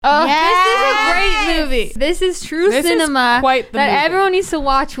Oh, Yes! this is a great movie. This is true This is cinema quite the that movie. everyone needs to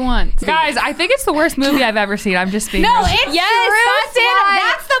watch once. Guys, I think it's the worst movie I've ever seen. I'm just being No, real. it's Yes, true that's cinema. why.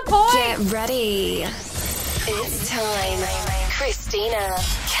 That's the point. Get ready. It's time. Christina,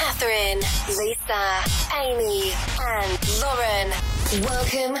 Catherine, Lisa, Amy, and Lauren.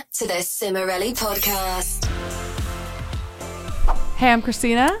 Welcome to the Cimarelli Podcast. Hey, I'm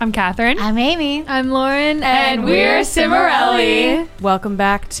Christina. I'm Catherine. I'm Amy. I'm Lauren, and we're Cimarelli. Welcome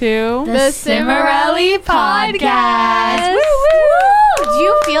back to The Cimarelli Podcast. Woo, woo. Do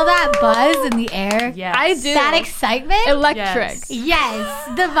you feel that buzz in the air? Yes. I do. That excitement? Electric. Yes. Yes.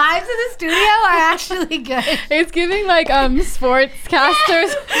 The vibes in the studio are actually good. It's giving like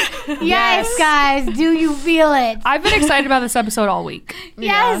sportscasters. Yes, guys. Do you feel it? I've been excited about this episode all week.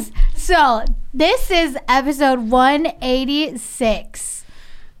 Yes. So this is episode 186.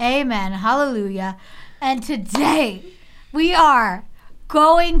 Amen. Hallelujah. And today we are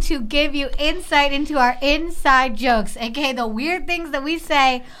going to give you insight into our inside jokes, aka the weird things that we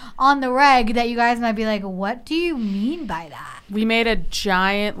say on the reg that you guys might be like, what do you mean by that? We made a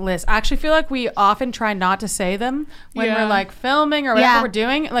giant list. I actually feel like we often try not to say them when Yeah. we're like filming or whatever Yeah. we're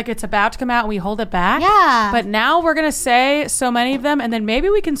doing. Like it's about to come out and we hold it back. Yeah. But now we're going to say so many of them and then maybe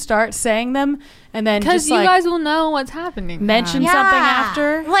we can start saying them and then Because just you like guys will know what's happening. mention something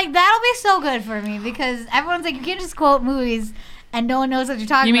after. Like, that'll be so good for me because everyone's like, you can't just quote movies and no one knows what you're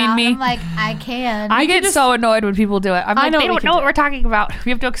talking You mean about. me? I'm like, I can. I get so annoyed when people do it. I'm I like, know they we don't can know do what it. we're talking about.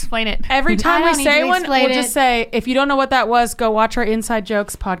 We have to explain it. Every time I we don't need say to one, explain we'll just it. say, if you don't know what that was, go watch our Inside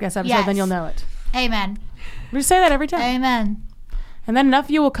Jokes podcast episode, Yes. then you'll know it. Amen. We just say that every time. Amen. And then enough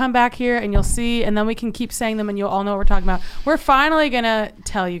of you will come back here and you'll see, and then we can keep saying them and you'll all know what we're talking about. We're finally going to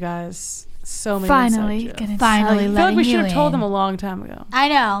tell you guys so many Finally inside jokes. gonna Finally I feel like letting we you should have told in. them a long time ago. I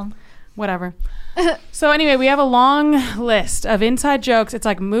know. Whatever. So anyway, we have a long list of inside jokes. It's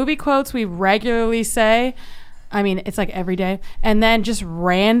like movie quotes we regularly say. I mean, it's like every day. And then just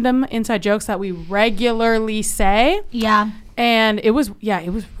random inside jokes that we regularly say. Yeah. And it was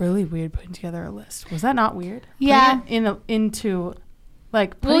really weird putting together a list. Was that not weird? Yeah. Putting it into Well,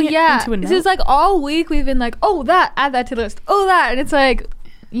 putting yeah. it into a note. This is like all week we've been like, oh, that, add that to the list. Oh, that. And it's like,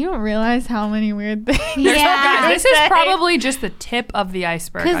 you don't realize how many weird things. Yeah. Guys, this is probably just the tip of the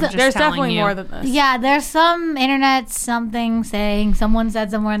iceberg. 'Cause I'm just There's telling definitely you. more than this. Yeah, there's some internet something saying, someone said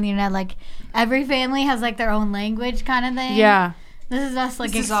somewhere on the internet, like, every family has, like, their own language kind of thing. Yeah. This is us,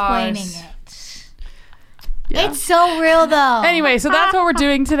 like, This is explaining ours. it. Yeah. It's so real, though. Anyway, so that's what we're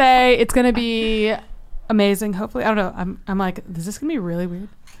doing today. It's gonna be amazing. Hopefully, I don't know. I'm like, is this gonna be really weird?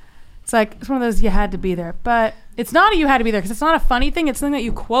 It's like it's one of those you had to be there, but it's not a you had to be there because it's not a funny thing. It's something that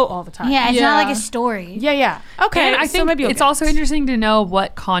you quote all the time. Yeah, it's not Yeah. like a story. Yeah. Okay. And I so think maybe you'll it's get also it. interesting to know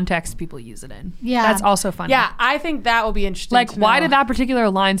what context people use it in. Yeah. That's also funny. Yeah, I think that will be interesting. Like, to why know. did that particular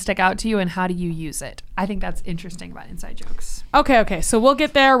line stick out to you and how do you use it? I think that's interesting about inside jokes. Okay. So we'll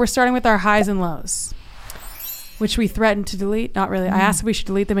get there. We're starting with our highs and lows, which we threatened to delete. Not really. I asked if we should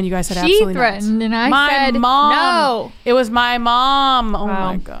delete them, and you guys said She absolutely threatened, not. and I My said, mom. no. It was my mom. Oh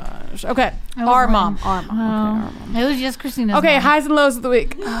Wow. my gosh. Okay. was Our mine. mom. Our mom. Okay. Our mom. It was just Christina's Okay. mom. Highs and lows of the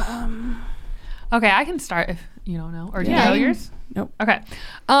week. Okay, I can start if you don't know. Or do Yeah. you know yours? Nope. Okay.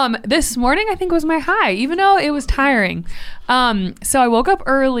 This morning I think was my high, even though it was tiring. So I woke up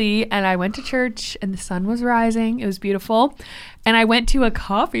early and I went to church and the sun was rising. It was beautiful. And I went to a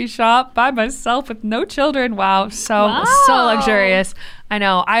coffee shop by myself with no children. Wow. So luxurious. I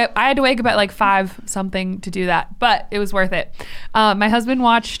know. I had to wake up at like 5 something to do that, but it was worth it. My husband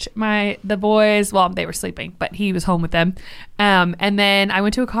watched the boys. Well, they were sleeping, but he was home with them. And then I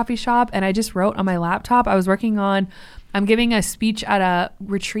went to a coffee shop and I just wrote on my laptop. I'm giving a speech at a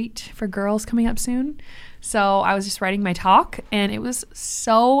retreat for girls coming up soon. So I was just writing my talk and it was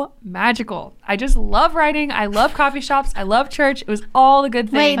so magical. I just love writing. I love coffee shops. I love church. It was all the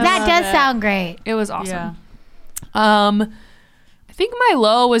good Wait, things. that does sound great. It was awesome. Yeah. I think my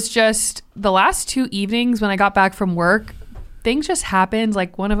low was just the last 2 evenings when I got back from work, things just happened.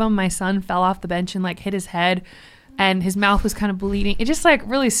 Like one of them, my son fell off the bench and like hit his head and his mouth was kind of bleeding. It just like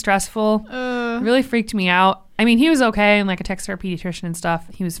really stressful. It really freaked me out. I mean, he was okay. And like I texted our pediatrician and stuff.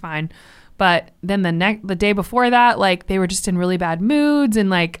 He was fine. But then the day before that, like they were just in really bad moods and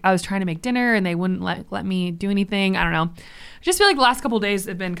like I was trying to make dinner and they wouldn't let me do anything. I don't know. I just feel like the last couple of days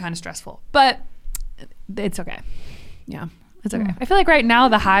have been kind of stressful, but it's okay. Yeah, it's okay. I feel like right now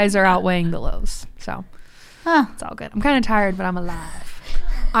the highs are outweighing the lows. So it's all good. I'm kind of tired, but I'm alive.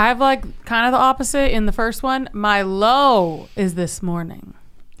 I have like kind of the opposite in the first one. My low is this morning.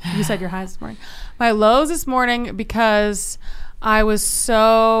 You said your high this morning. My lows this morning because I was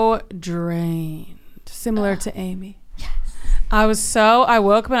so drained, similar to Amy. Yes. I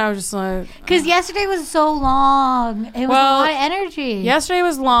woke up and I was just like, Because yesterday was so long. It was a lot of energy. yesterday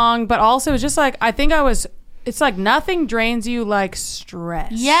was long, but also it was just like, it's like nothing drains you like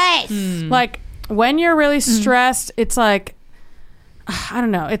stress. Yes. Like when you're really stressed, it's like, I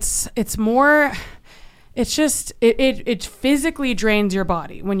don't know. It's more, it's just, it physically drains your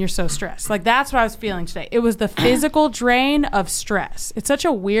body when you're so stressed. Like that's what I was feeling today. It was the physical drain of stress. It's such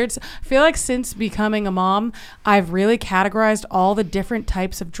a weird, I feel like since becoming a mom, I've really categorized all the different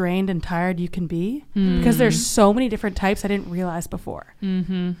types of drained and tired you can be because there's so many different types I didn't realize before.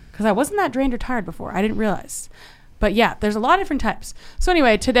 Because I wasn't that drained or tired before. I didn't realize. But yeah, there's a lot of different types. So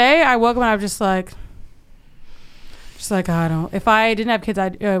anyway, today I woke up and I was just like, I don't. If I didn't have kids,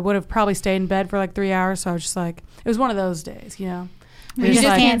 I would have probably stayed in bed for like 3 hours. So I was just like, it was one of those days, you know. You just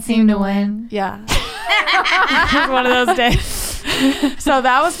can't seem to win. Yeah, it was one of those days. So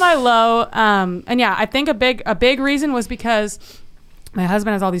that was my low. And yeah, I think a big reason was because my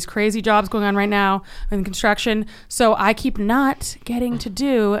husband has all these crazy jobs going on right now in construction. So I keep not getting to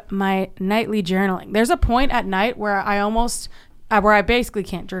do my nightly journaling. There's a point at night where I basically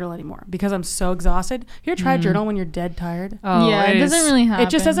can't journal anymore because I'm so exhausted. You ever try to journal when you're dead tired? Oh, yeah, it doesn't really happen. It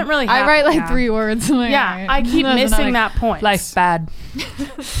just doesn't really happen. I write like 3 words. Yeah, I keep missing that point. Life bad.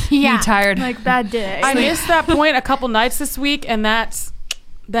 Yeah. Me tired. Like that day. I missed that point a couple nights this week, and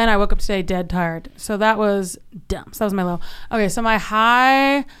then I woke up today dead tired. So that was dumb. So that was my low. Okay, so my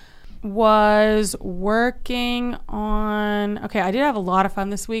high was working on... Okay, I did have a lot of fun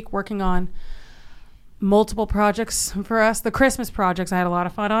this week working on multiple projects for us. The Christmas projects I had a lot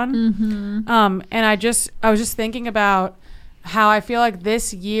of fun on. And I was just thinking about how I feel like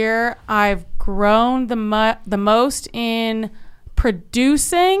this year I've grown the most in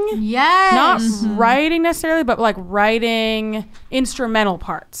producing. Yes. Not writing necessarily, but like writing instrumental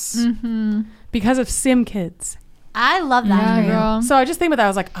parts because of Sim Kids. I love that Yeah, for you. girl. So I just think about that. I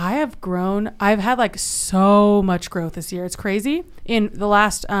was like, I have grown. I've had like so much growth this year. It's crazy. In the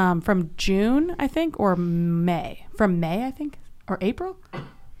last, from June, I think, or May. From May, I think, or April. I don't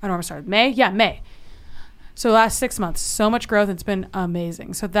remember. Sorry, May. Yeah, May. So last 6 months, so much growth. It's been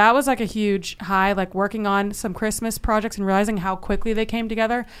amazing. So that was like a huge high, like working on some Christmas projects and realizing how quickly they came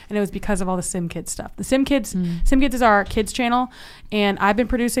together. And it was because of all the Sim Kids stuff. The Sim Kids is our kids channel. And I've been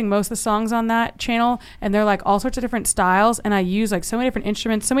producing most of the songs on that channel. And they're like all sorts of different styles. And I use like so many different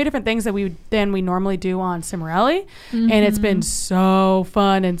instruments, so many different things that we normally do on Cimorelli. And it's been so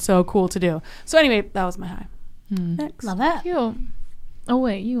fun and so cool to do. So anyway, that was my high. Next. Love it. Cute. Oh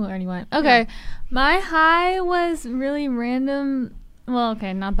wait, you already went. Okay. My high was really random. Well,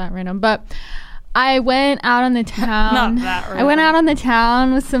 okay, not that random, but I went out on the town. Not that I went out on the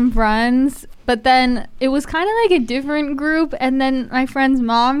town with some friends, but then it was kind of like a different group, and then my friend's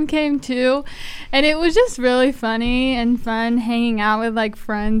mom came too, and it was just really funny and fun hanging out with like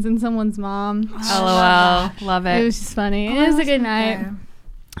friends and someone's mom. LOL. Love It it. was just funny. It was a good night.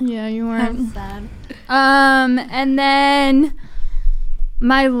 Yeah, you weren't. I'm sad. And then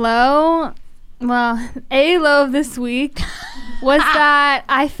my low, a low of this week was that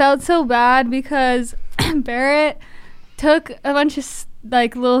I felt so bad because Barrett took a bunch of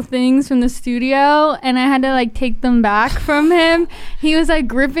like little things from the studio and I had to like take them back from him. He was like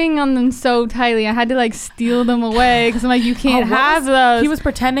gripping on them so tightly. I had to like steal them away because I'm like, you can't have those. He was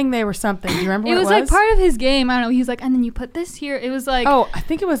pretending they were something. Do you remember what it was like part of his game. I don't know. He was like, and then you put this here. It was like, Oh, I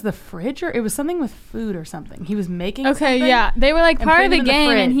think it was the fridge, or it was something with food or something. He was making okay, something. yeah. They were like and part of putting the them in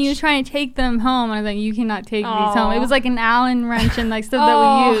the game, and he fridge. was trying to take them home. And I was like, you cannot take these home. Aw. It was like an Allen wrench and like stuff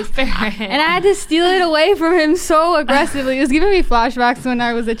that we used. And I had to steal it away from him so aggressively. It was giving me flashbacks when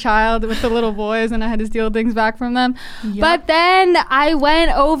I was a child with the little boys and I had to steal things back from them. Yep. But then I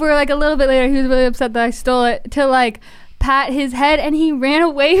went over like a little bit later. He was really upset that I stole it to like pat his head, and he ran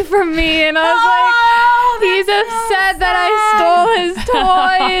away from me, and I was like, he's upset that I stole his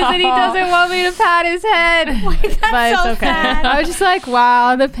toys and he doesn't want me to pat his head. But so it's okay. sad. I was just like,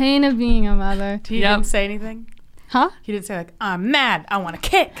 wow, the pain of being a mother. He didn't say anything. Huh? He didn't say like, I'm mad, I want to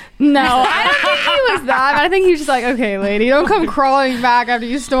kick. No, I don't think he was that. But I think he was just like, okay, lady, don't come crawling back after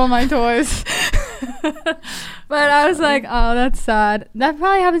you stole my toys. But I was like, oh, that's sad. That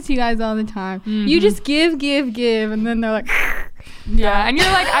probably happens to you guys all the time. You just give, and then they're like, Yeah, and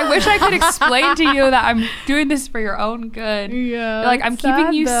you're like, I wish I could explain to you that I'm doing this for your own good. yeah. You're like, I'm it's keeping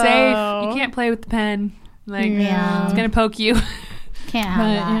sad, you though. safe. You can't play with the pen. Like, Yeah. it's gonna poke you. Can't But,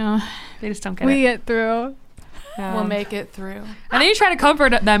 have that. you know, They just don't get we it. get through. We'll make it through. And then you try to comfort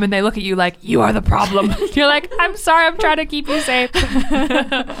them, and they look at you like, you are the problem. You're like, I'm sorry, I'm trying to keep you safe.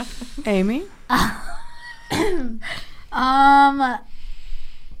 Amy?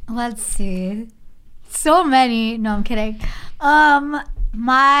 Let's see. So many. No, I'm kidding.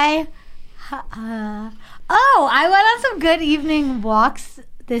 My I went on some good evening walks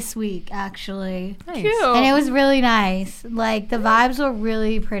this week, actually. Nice. Cute. And it was really nice. Like, the vibes were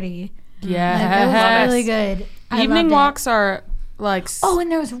really pretty. Yeah. Like, it was really good. I Evening loved it. walks are like. Oh, and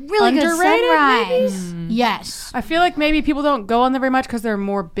there was a really good Underrated, sunrise. maybe? Yes. I feel like maybe people don't go on there very much because they're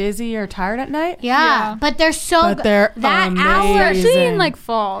more busy or tired at night. Yeah. But they're so But good. they're that amazing. hour, Especially in like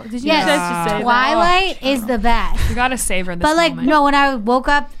fall. Did you yes, guys just say Twilight is the best. You gotta savor this But like, moment. no, when I woke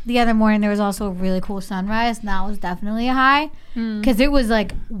up the other morning, there was also a really cool sunrise, and that was definitely a high because it was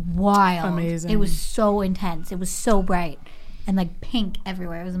like wild. Amazing. It was so intense. It was so bright and like pink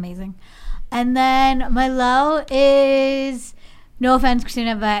everywhere. It was amazing. And then my low is, no offense,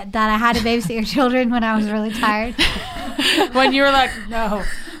 Christina, but that I had to babysit your children when I was really tired. When you were like, no,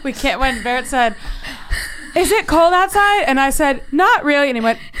 we can't. When Barrett said, is it cold outside? And I said, not really. And he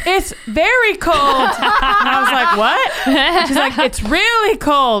went, it's very cold. And I was like, what? She's like, it's really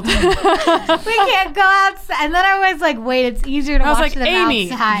cold. We can't go outside. And then I was like, wait, it's easier to I was watch like, them Amy,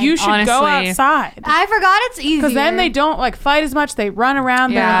 outside. you should go Honestly. outside. I forgot it's easier. Because then they don't like fight as much. They run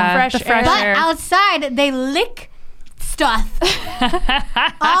around. Yeah, they're in the the fresh fresh air. air. But outside, they lick stuff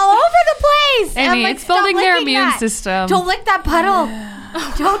all over the place. And I'm Amy, like, it's stop building their licking immune that. system. Don't lick that puddle.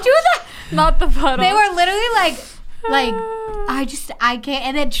 Don't do that. Not the puddle. They were literally like, I can't.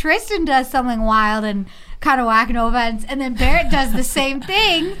 And then Tristan does something wild and kind of whack, no offense. And then Barrett does the same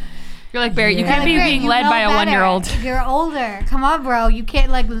thing. You're like, Barrett, you Yeah. can't be Barrett, being you led know by a better. 1-year-old. You're older. Come on, bro. You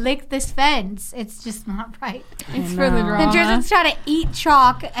can't like lick this fence. It's just not right. It's for the know. drama. And Tristan's trying to eat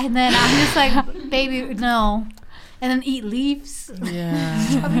chalk, and then I'm just like, baby, no. And then eat leaves.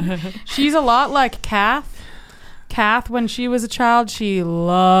 Yeah. She's a lot like Kath. Kath, when she was a child, she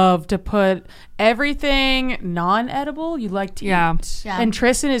loved to put everything non-edible you like to Yeah. eat. Yeah. And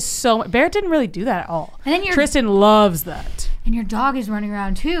Tristan is so... Barrett didn't really do that at all. And then Tristan loves that. and your dog is running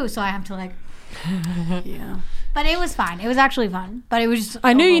around too, so I have to like. Yeah. But it was fine. It was actually fun. But it was just.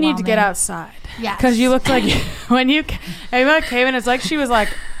 I knew you need to get overwhelming. outside. Yes. Because you looked like... when you came in, it's like she was like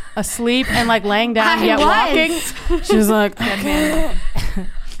asleep and like laying down I yet was. walking. She was like... I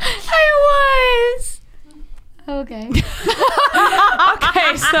was. Okay.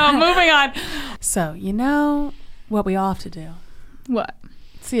 Okay, so moving on. So, you know what we all have to do? What?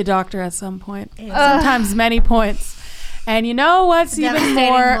 See a doctor at some point. Sometimes many points. And you know what's even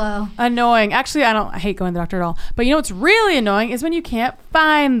Devastating more blow. annoying? Actually, I hate going to the doctor at all. But you know what's really annoying is when you can't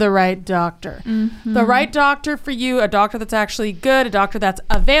find the right doctor. The right doctor for you, a doctor that's actually good, a doctor that's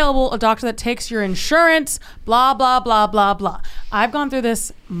available, a doctor that takes your insurance, blah, blah, blah, blah, blah. I've gone through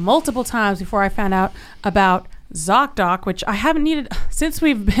this multiple times before I found out about ZocDoc, which I haven't needed since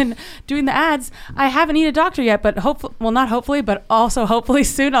we've been doing the ads. I haven't needed a doctor yet, but not hopefully, but also hopefully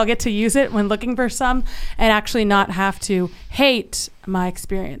soon I'll get to use it when looking for some and actually not have to hate my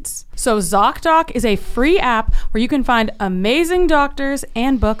experience. So ZocDoc is a free app where you can find amazing doctors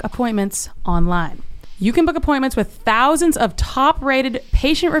and book appointments online. You can book appointments with thousands of top-rated,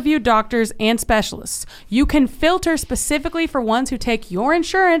 patient-reviewed doctors and specialists. You can filter specifically for ones who take your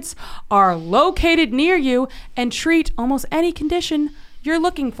insurance, are located near you, and treat almost any condition you're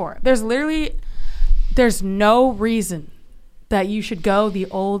looking for. There's no reason that you should go the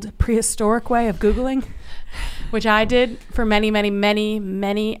old prehistoric way of Googling, which I did for many, many, many,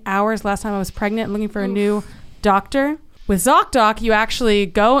 many hours last time I was pregnant and looking for a new doctor. With ZocDoc, you actually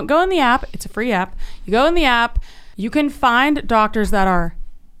go in the app. It's a free app. You go in the app. You can find doctors that are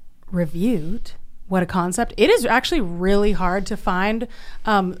reviewed. What a concept. It is actually really hard to find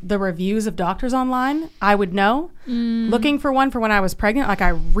the reviews of doctors online. I would know. Looking for one for when I was pregnant, like I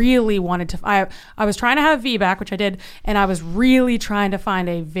really wanted to. I was trying to have VBAC, which I did, and I was really trying to find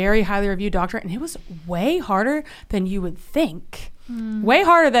a very highly reviewed doctor, and it was way harder than you would think. Way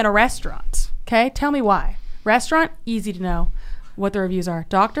harder than a restaurant. Okay? Tell me why. Restaurant, easy to know what the reviews are.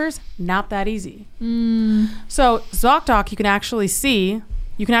 Doctors, not that easy. So ZocDoc, you can actually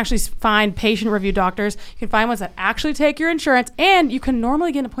find patient-reviewed doctors. You can find ones that actually take your insurance, and you can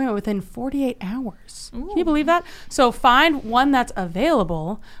normally get an appointment within 48 hours. Ooh. Can you believe that? So find one that's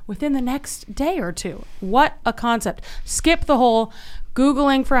available within the next day or two. What a concept. Skip the whole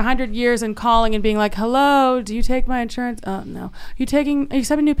Googling for 100 years and calling and being like, hello, do you take my insurance? Oh, no. Are you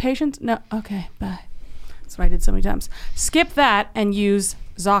accepting new patients? No. Okay, bye. That's what I did so many times. Skip that and use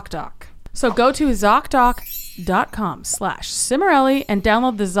ZocDoc. So go to ZocDoc.com/Cimarelli and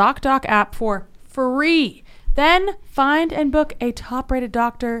download the ZocDoc app for free. Then find and book a top-rated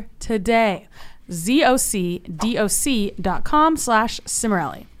doctor today.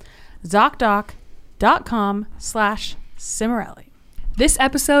 ZocDoc.com/Cimarelli. ZocDoc.com/Cimarelli. This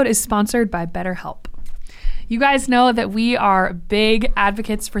episode is sponsored by BetterHelp. You guys know that we are big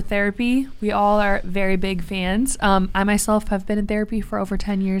advocates for therapy. We all are very big fans. I myself have been in therapy for over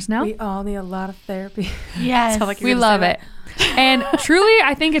 10 years now. We all need a lot of therapy. Yes. Sound like you're We gonna say love that. it. And truly,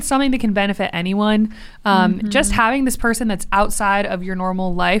 I think it's something that can benefit anyone. Just having this person that's outside of your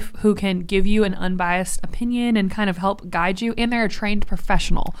normal life who can give you an unbiased opinion and kind of help guide you, and they're a trained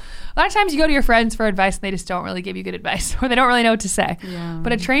professional. A lot of times you go to your friends for advice and they just don't really give you good advice, or they don't really know what to say. Yeah.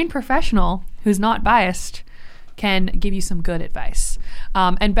 But a trained professional who's not biased can give you some good advice.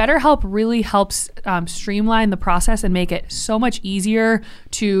 And BetterHelp really helps streamline the process and make it so much easier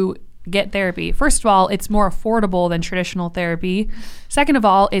to get therapy. First of all, it's more affordable than traditional therapy. Second of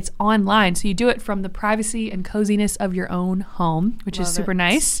all, it's online, so you do it from the privacy and coziness of your own home, which is Love super it.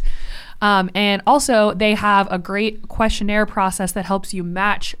 nice. And also, they have a great questionnaire process that helps you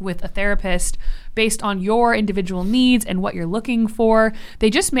match with a therapist based on your individual needs and what you're looking for. They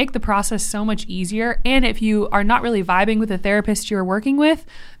just make the process so much easier. And if you are not really vibing with the therapist you're working with,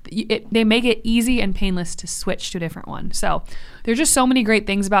 they make it easy and painless to switch to a different one. So there's just so many great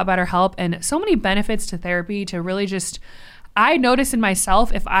things about BetterHelp and so many benefits to therapy to really just... I notice in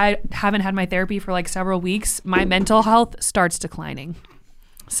myself, if I haven't had my therapy for like several weeks, my mental health starts declining.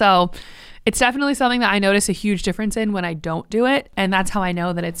 So it's definitely something that I notice a huge difference in when I don't do it. And that's how I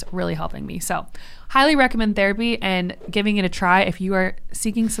know that it's really helping me. So highly recommend therapy and giving it a try if you are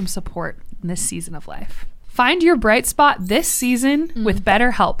seeking some support in this season of life. Find your bright spot this season with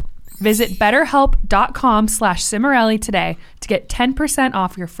BetterHelp. Visit betterhelp.com/Cimorelli today to get 10%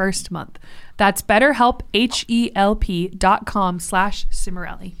 off your first month. That's BetterHelp,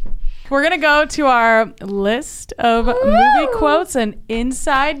 HELP.com/Cimorelli. We're going to go to our list of movie quotes and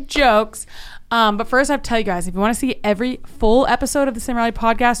inside jokes. But first, I have to tell you guys, if you want to see every full episode of the Cimorelli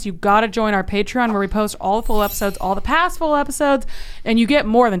podcast, you got to join our Patreon where we post all the full episodes, all the past full episodes, and you get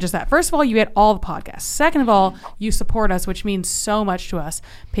more than just that. First of all, you get all the podcasts. Second of all, you support us, which means so much to us.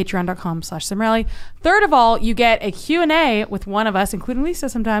 Patreon.com/Cimorelli. Third of all, you get a Q&A with one of us, including Lisa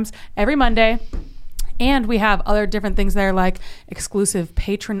sometimes, every Monday. And we have other different things there like exclusive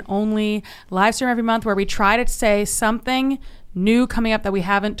patron only live stream every month where we try to say something new coming up that we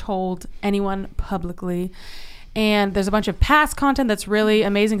haven't told anyone publicly. And there's a bunch of past content that's really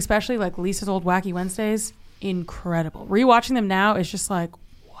amazing, especially like Lisa's old Wacky Wednesdays. Incredible. Rewatching them now is just like,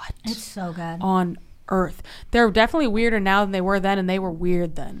 what It's so good. on earth? They're definitely weirder now than they were then, and they were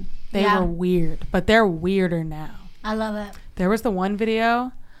weird then. They Yeah. were weird, but they're weirder now. I love it. There was the one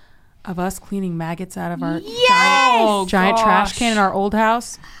video of us cleaning maggots out of our Yes! giant trash gosh. can in our old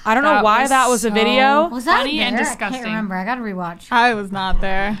house. I don't know That why was that was a so video. Was that Funny there? and I disgusting. can't remember. I got to rewatch. I was not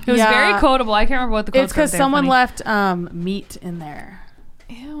there. It was Yeah. very quotable. I can't remember what the quotes It's because were, but they were someone funny. left meat in there.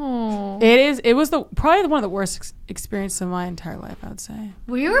 Ew. It was probably one of the worst experiences of my entire life, I would say.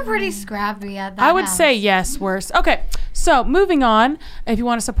 We were pretty scrappy at that I would house. say yes, worse. Okay, so moving on. If you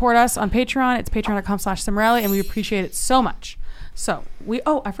want to support us on Patreon, it's patreon.com/Cimorelli, and we appreciate it so much. So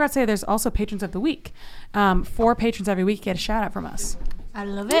I forgot to say there's also patrons of the week. 4 patrons every week get a shout out from us. I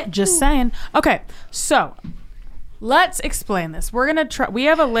love it. Just saying. Okay, so let's explain this. We're gonna try. We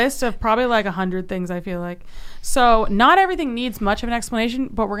have a list of probably like 100 things. I feel like, so not everything needs much of an explanation,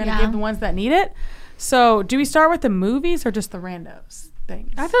 but we're gonna Yeah. give the ones that need it. So, do we start with the movies or just the randos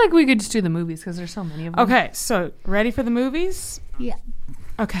things? I feel like we could just do the movies because there's so many of them. Okay, so ready for the movies? Yeah.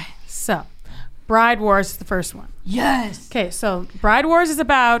 Okay, so Bride Wars is the first one. Yes. Okay, so Bride Wars is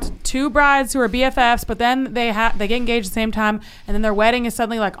about 2 brides who are BFFs, but then they get engaged at the same time, and then their wedding is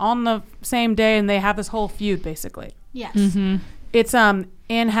suddenly like on the same day, and they have this whole feud basically. Yes. It's Anne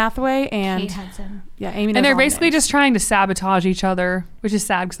Hathaway and Kate Hudson. yeah, Amy. And they're knows all the basically names. just trying to sabotage each other, which is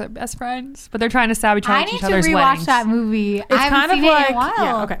sad because they're best friends. But they're trying to sabotage I need each to other's rewatch weddings. that movie. It's I haven't kind of seen it like in a while.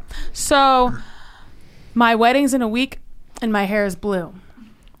 yeah. Okay, so my wedding's in a week, and my hair is blue.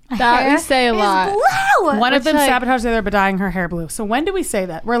 That we say a It's lot. blue. One of them like- sabotaged the other by dyeing her hair blue. So when do we say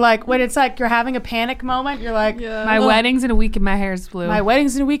that? We're like when it's like you're having a panic moment. You're like, My "Ugh, wedding's in a week and my hair's blue. my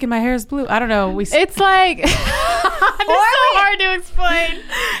wedding's in a week and my hair is blue. I don't know. We It's like it's so hard to explain.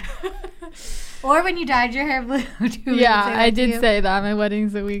 Or when you dyed your hair blue. too. Yeah, Say that I to did you. say that. My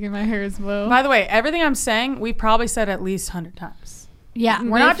wedding's a week and my hair is blue. By the way, everything I'm saying, we probably said at least 100 times. Yeah.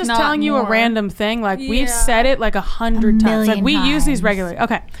 We're not If just not telling you a more. random thing. Like we've Yeah. said it like 100 times. Like million we use these times. regularly.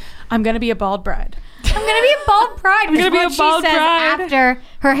 Okay, I'm gonna be a bald bride. I'm gonna be a bald bride. I'm gonna be a bald she says bride. after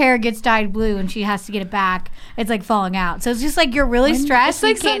her hair gets dyed blue and she has to get it back. It's like falling out. So it's just like you're really stressed. It's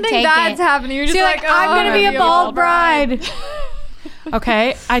like you can't something take bad's it. happening. You're So just you're like, like, I'm oh, gonna be a bald bride.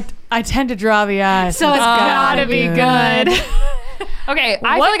 Okay, I tend to draw the eyes. So it's gotta be good. Okay,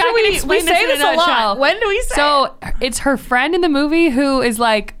 I What feel like do I we- can explain we say this in this a a lot. nutshell. When do we say So it's her friend in the movie who is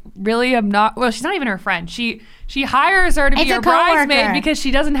like really she's not even her friend. She hires her to be It's a her bridesmaid coworker. because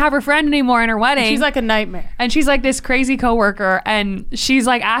she doesn't have her friend anymore in her wedding. She's like a nightmare. And she's like this crazy coworker, and she's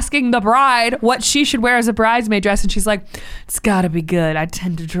like asking the bride what she should wear as a bridesmaid dress, and she's like, "It's got to be good. I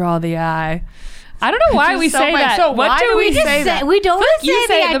tend to draw the eye." I don't know why Just we so say funny. that. So what why do we Just say that? we don't like you say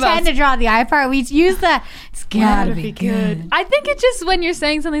say the it the I tend most. to draw the eye part. We use the it's gotta be good. I think it's just when you're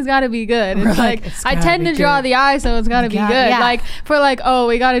saying something's got to be good. It's We're like, like, "It's I gotta tend be to draw good." the eye, so it's got to be good. Yeah. Like for like, oh,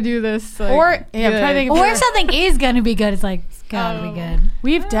 we got to do this. Like, Or I'm trying to think. Or if something is gonna be good, it's like it's gotta be good.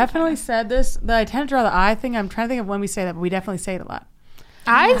 We've definitely said this. The I tend to draw the eye thing. I'm trying to think of when we say that, but we definitely say it a lot.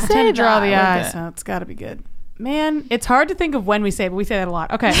 I I say tend to draw the that eye, with it. so it's got to be good. Man, it's hard to think of when we say it, but we say that a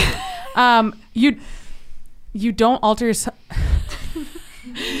lot. Okay. You don't alter yourself.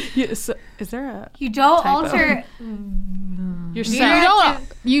 Is there a You don't Typo. alter. yourself?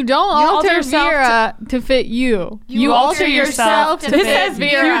 You don't alter alter yourself Vera to fit you. You alter yourself to This fit says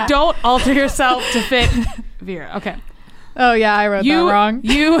Vera. you don't alter yourself to fit Vera. Okay. Oh yeah, I wrote that wrong.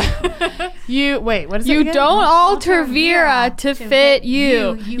 You wait. What is it You again? don't alter Vera to fit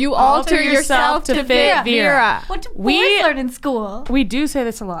you. You alter yourself to fit Vera. What do We- boys learn in school? We do say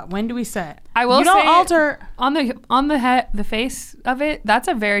this a lot. When do we say it? I will You don't say alter. on the face of it. That's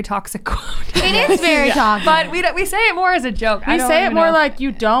a very toxic quote. It is very toxic. But we say it more as a joke. We say it more like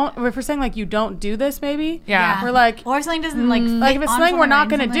you don't. If we're saying like you don't do this, maybe. Yeah. We're like or something doesn't like if it's something we're not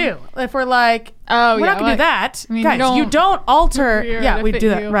gonna do. If we're like Oh, we're yeah, not gonna like- do that, I mean, guys. You don't alter. Vera Yeah, to we fit do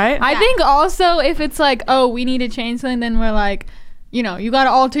that, you. right? I think also if it's like, oh, we need to change something, then we're like, you know, you got to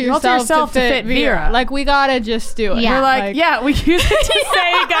alter yourself, to fit Vera. Like we got to just do it. Yeah. We're like, yeah, we use it to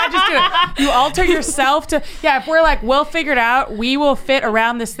say, you gotta just do it. You alter yourself to, if we're like, we'll figure it out, we will fit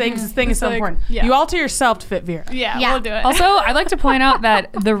around this thing, 'cause this thing is so like, important. yeah. You alter yourself to fit Vera. Yeah, Yeah. we'll do it. Also, I'd like to point out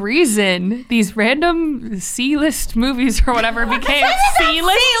that the reason these random C-list movies or whatever became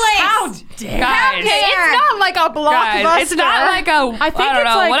C-list, How dare guys, it's not like a blockbuster. guys, it's not like a I think don't it's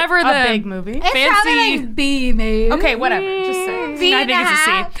know, like whatever a the big movie. it's fancy- probably like B, maybe. Okay, whatever. Just say it. C I and think a it's a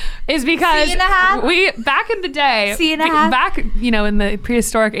half. C. Is because C and a half? we back in the day, C and a half? back in the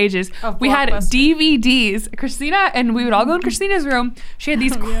prehistoric ages, Of we had Blockbuster. DVDs. Christina and we would all go in Christina's room. She had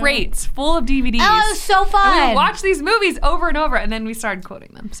these crates full of DVDs. Oh, it was so and we fun. would watch these movies over and over, and then we started quoting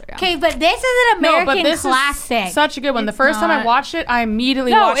them. So yeah. Okay, but this is an No, American but this classic. is such a good one. The It's first time I not. watched it, I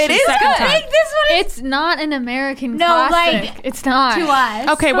immediately No, watched it it is the second good. time. I think this one is It's not an American No, classic. like, it's not to us.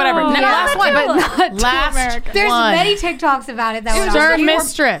 Okay, whatever. So- Now, Yeah, last one. but not to Last America. There's one. many TikToks about it that were Stern awesome.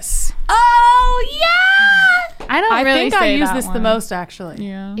 Mistress. Oh yeah. I don't I really think I say use that this the one. most, actually.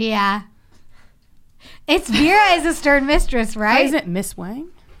 Yeah. Yeah. It's Vera is a stern mistress, right? Isn't it Miss Wang?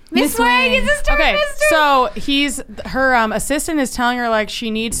 Miss Wang is a stern Okay, mistress. so her assistant is telling her like she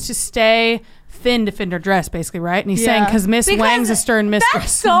needs to stay thin to fit her dress, basically, right? And he's saying Yeah. because Miss Wang's a stern mistress.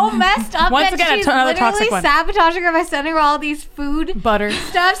 That's so messed up. Once that again, she's another literally toxic one. sabotaging her by sending her all these food Butter.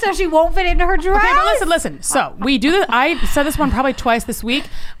 stuff so she won't fit into her dress. Okay, but listen. So we do this. I said this one probably twice this week.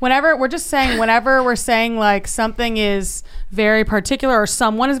 Whenever we're saying like something is very particular or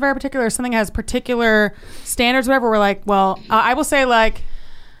someone is very particular or something has particular standards, whatever, we're like, well, I will say like,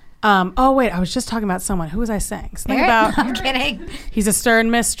 oh wait, I was just talking about someone. Who was I saying? Something about I'm kidding. he's a stern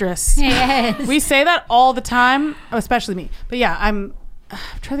mistress. Yes. We say that all the time, especially me. But yeah, I'm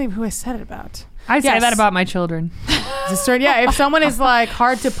trying to think of who I said it about. I say Yes. that about my children. He's a stern, yeah, if someone is like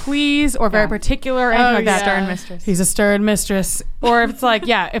hard to please or very particular or anything like that, Stern mistress. he's a stern mistress. Or if it's like,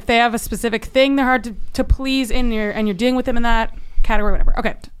 yeah, if they have a specific thing they're hard to please and you're dealing with them in that category, whatever.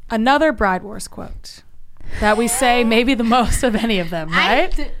 Okay, another Bride Wars quote that we say maybe the most of any of them,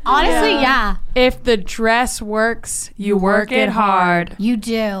 right? Honestly, yeah. If the dress works, you work it hard. You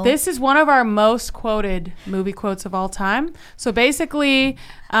do. This is one of our most quoted movie quotes of all time. So basically,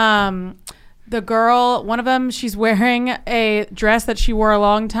 the girl, one of them, she's wearing a dress that she wore a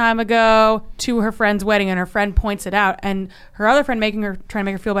long time ago to her friend's wedding, and her friend points it out. And her other friend, trying to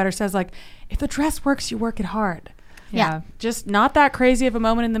make her feel better, says like, if the dress works, you work it hard. Yeah. Just not that crazy of a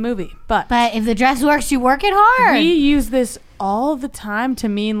moment in the movie. But But if the dress works, you work it hard. we use this all the time to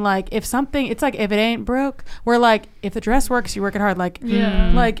mean like if something, it's like if it ain't broke, we're like, if the dress works, you work it hard. Like,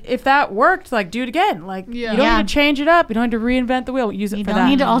 like if that worked, like do it again. Like you don't Yeah. need to change it up. You don't need to reinvent the wheel. Use it You for don't that.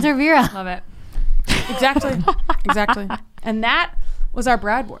 need to alter Vera. Love it. Exactly. Exactly. And that was our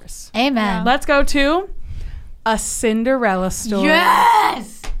Bride Wars. Amen. Let's go to a Cinderella story.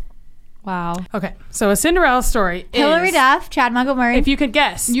 Yes. Wow. Okay. So a Cinderella story Hillary is, Duff, Chad Montgomery. if you could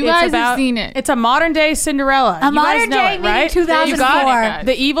guess, You it's guys have about, seen it. It's a modern day Cinderella. A You guys modern know day, it, meaning right? 2004. You got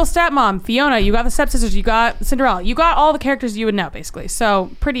the evil stepmom, Fiona. You got the stepsisters. You got Cinderella. You got all the characters you would know, basically. So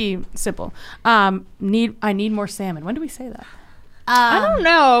pretty simple. I need more salmon. When do we say that? I don't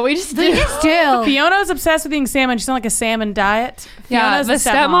know. We just They do. just do. Fiona's obsessed with eating salmon. She's on like a salmon diet. Yeah, Fiona's the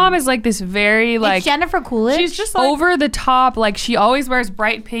stepmom is like this very It's like Jennifer Coolidge. she's just like over the top. Like she always wears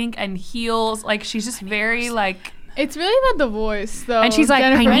bright pink and heels. Like she's just very like. It's really not the voice though. And she's like,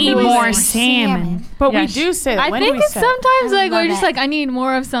 Jennifer I need Coolidge. more salmon. But Yeah, we do say that. I When think do we it's say sometimes like love we're just it. like, I need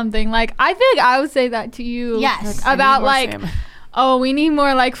more of something. Like I feel like I would say that to you. Yes. I need About more like, salmon. oh, we need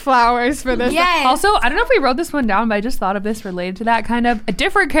more like flowers for this. Yes. Also, I don't know if we wrote this one down, but I just thought of this related to that kind of a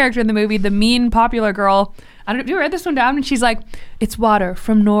different character in the movie, the mean popular girl. I don't know if you read this one down, and she's like, "It's water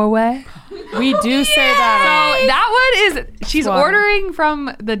from Norway." We do say that. So that one is she's Water. ordering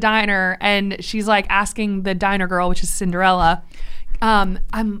from the diner, and she's like asking the diner girl, which is Cinderella, can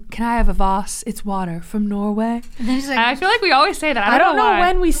I have a Voss? It's water from Norway. And then she's And like, I feel like we always say that. I don't know why.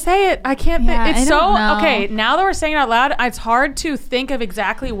 when we say it. I can't Yeah, think. It's I so don't know. okay. Now that we're saying it out loud, it's hard to think of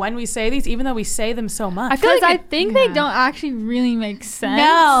exactly when we say these, even though we say them so much. I feel Because like I it- think they don't actually really make sense.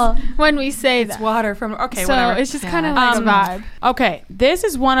 No. When we say it's that. water from. Okay, so whatever. it's just kind of like a vibe. Okay, this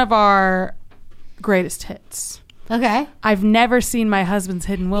is one of our greatest hits. okay. I've never seen My Husband's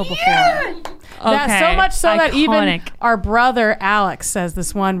Hidden Will before. That, so Okay, much so that even iconic. our brother Alex says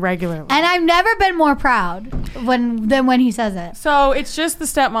this one regularly. And I've never been more proud than when he says it. So it's just the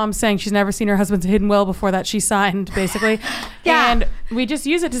stepmom saying she's never seen her husband's hidden will before that she signed, basically. Yeah. And we just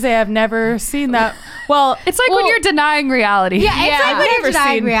use it to say I've never seen that. Well, It's like when you're denying reality. Yeah, it's like when you're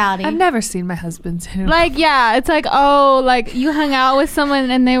denying reality. I've never seen My Husband's Hidden Will. Like, yeah, it's like, oh, like you hung out with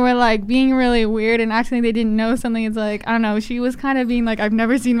someone and they were like being really weird and acting like they didn't know something. It's like, I don't know, she was kind of being like, I've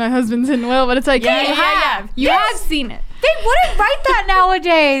never seen My Husband's Hidden Will, but it's like, Yeah, you yeah, have. yeah. You have seen it. They wouldn't write that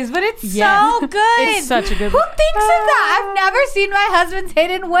nowadays, but it's Yeah. so good. It's such a good Who one. thinks of that? I've never seen My Husband's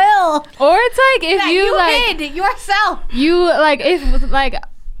Hidden Will. Or it's like if That you like hid yourself. you like if like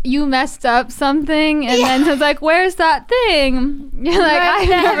you messed up something and then it's like, where's that thing? You're like, I've I've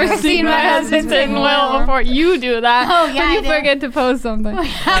never never seen My Husband's Hidden Will before. You do that. Oh, yeah, When I you do. forget to post something. I'm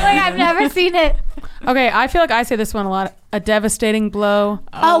like, I've never seen it. okay, I feel like I say this one a lot. A devastating blow.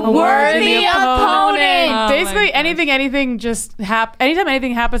 A worthy opponent. Oh Basically, my anything just anytime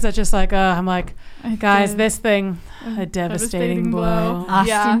anything happens that's just like, I'm like, guys, this thing, a devastating blow.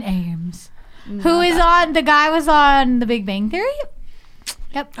 Austin Ames. Who is on, the guy was on The Big Bang Theory?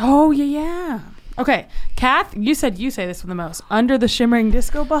 Yep. Oh, yeah. Okay, Kath, you said you say this one the most. Under the shimmering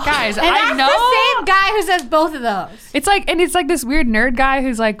disco ball. Guys, And I that's know. the same guy who says both of those. It's like, and it's like this weird nerd guy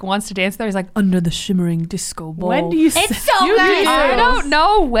who's like wants to dance there. He's like under the shimmering disco ball. When do you say It's so you do good. say I this. don't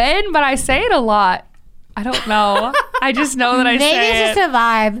know when, but I say it a lot. I don't know. I just know that I Maybe say it's it. just a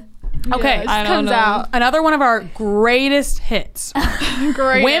vibe. Okay, it just I don't comes know. out. Another one of our greatest hits.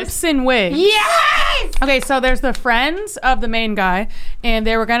 Great. Wimps and Wigs. Yes! Okay, so there's the friends of the main guy, and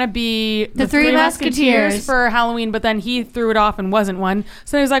they were gonna be the Three Musketeers. for Halloween, but then he threw it off and wasn't one.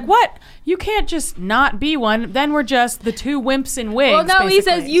 So he was like, "What? You can't just not be one. Then we're just the two wimps in wigs." Well, no, he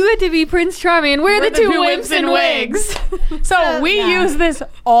basically. says you get to be Prince Charming, and we're the two wimps in wigs. So we Yeah. use this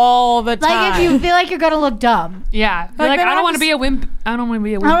all the time. Like if you feel like you're gonna look dumb. Yeah. You're Like, like, then I I'll don't want to just- be a wimp. I don't want to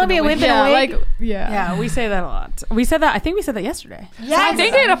be a wimp. I don't wanna in be a wimp in a Yeah, wig. like yeah. Yeah, we say that a lot. We said that. I think we said that yesterday. Yes. I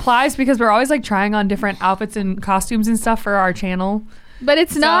think it applies because we're always like trying on different outfits and costumes and stuff for our channel. But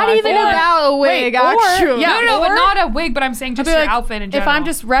it's not I even feel like- about a wig, Wait, or- actually. yeah, no, or- but not a wig. But I'm saying I'll just be your like, outfit in if general. I'm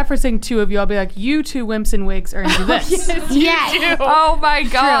just referencing two of you, I'll be like, you two wimps in wigs are into this. Yes. Oh my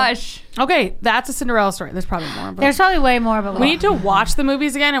gosh. Okay, that's a Cinderella story. There's probably more. But There's probably way more, but we need to watch the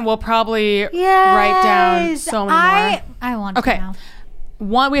movies again, and we'll probably yes. write down so many more. I want Okay. to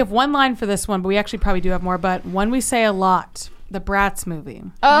now. We have one line for this one, but we actually probably do have more. But When We Say a Lot, the Bratz movie.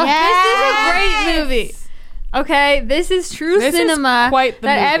 Oh, Yes. this is a great movie. Okay, this is true This is cinema quite the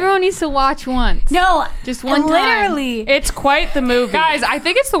that movie. everyone needs to watch once. No, Just one time. literally. It's quite the movie. Guys, I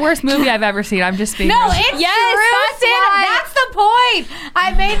think it's the worst movie I've ever seen. I'm just being No, real. it's Yes, true that's cinema. why- That's the point.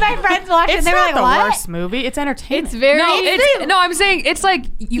 I made my friends watch it. it's And they were not like, the "What?" worst movie. It's entertaining. It's very. No, it's no. I'm saying it's like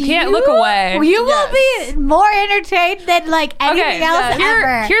you can't look You- away. You will be more entertained than like anything else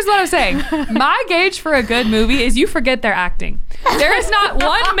ever. Here's what I'm saying. My gauge for a good movie is you forget their acting. There is not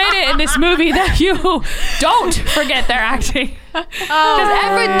 1 minute in this movie that you don't forget their acting. Because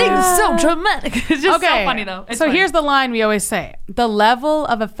everything's so dramatic. It's just so funny though. It's so funny. here's the line we always say: the level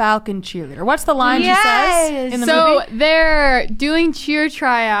of a Falcon cheerleader. What's the line Yes. she says in the So movie? they're doing cheer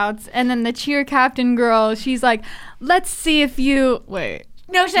tryouts, and then the cheer captain girl, she's like, "Let's see if you wait."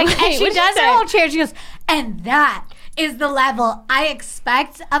 No, she's like, and Wait, she what'd she does her say? whole chair. She goes, and that is the level I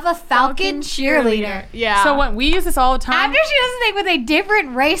expect of a Falcon cheerleader. Yeah. So when we use this all the time. After she does the thing with a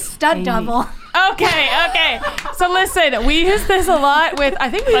different race stunt double. Oh Okay. So listen, we use this a lot with. I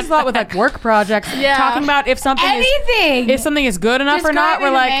think we use this a lot with like work projects. Yeah. Talking about if something is good enough or not. Describing We're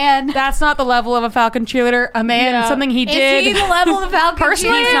a like, man. that's not the level of a Falcon cheerleader. A man, Yeah. something he Is did. he the level of Falcon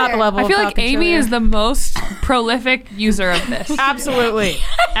Personally, he's not the level. I feel of like Falcon Amy cheerleader. is the most prolific user of this. Absolutely.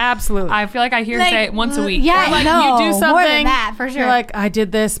 I feel like I hear her say it once a week. Yeah, Like, no, you do something. more than that for sure. You're like, I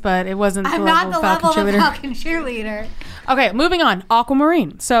did this, but it wasn't I'm the not level the of Falcon level of cheerleader. Falcon cheerleader. Okay, moving on.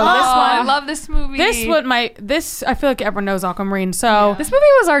 Aquamarine. So Oh, I this one. love this movie. This I feel like everyone knows Aquamarine. So This movie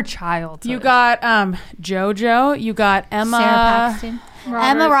was our childhood. you got JoJo, you got Emma, Sarah Paxton.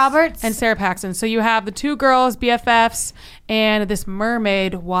 Emma Roberts. and Sarah Paxton. So you have the two girls, BFFs, and this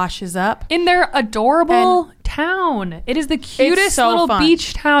mermaid washes up. in their adorable town. It is the cutest so little fun.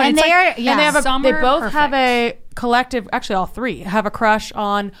 beach town. And It's they like, are- yeah. And they Summer both have perfect. a collective, actually all three have a crush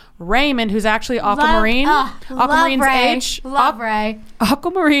on Raymond, who's actually Aquamarine. Aquamarine's age. Love Ray.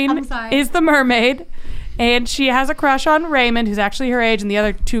 Aquamarine I'm sorry. is the mermaid. And she has a crush on Raymond, who's actually her age, and the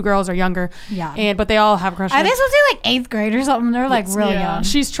other two girls are younger. Yeah. But they all have a crush on Are him. they supposed to be like 8th grade or something? They're like real Yeah. young.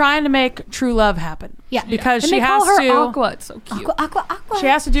 She's trying to make true love happen. Yeah. Because and she they has call her to. Aqua. It's so cute. Aqua. She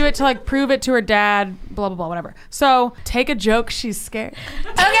has to do it to like prove it to her dad. Blah blah blah. Whatever. So take a joke. She's scared.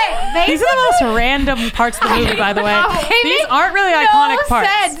 Okay, These are the most random parts of the movie, by the way. These aren't really iconic parts.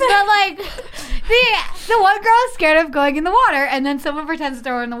 sense, but like the one girl is scared of going in the water, and then someone pretends to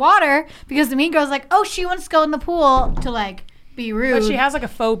throw her in the water because the mean girl's like, oh, she wants to go in the pool to like be rude. But she has like a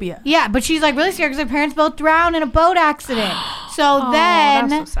phobia. Yeah, but she's like really scared because her parents both drowned in a boat accident. So That's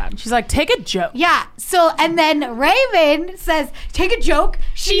then, so sad. She's like, take a joke. yeah. So and then Raven says, "Take a joke."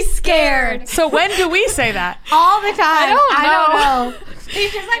 She's scared So when do we say that? all the time. I don't don't know.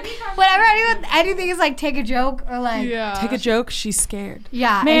 He's just like whenever anything is like take a joke or like Take a joke. She's scared.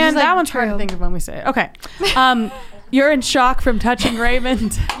 yeah. it's Man, just, like, that one's hard to true. think of when we say it. Okay. You're in shock from touching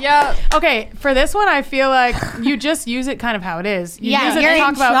Raymond. Yeah. Okay, for this one, I feel like you just use it kind of how it is. You Yeah, use it you're to talk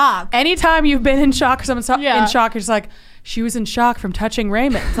in about shock. anytime you've been in shock or someone's Yeah. in shock, you're just like, she was in shock from touching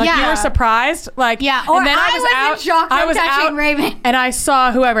Raymond. It's like you Yeah. were surprised. Like, Yeah, or and then I was in shock from I was touching out, Raymond. and I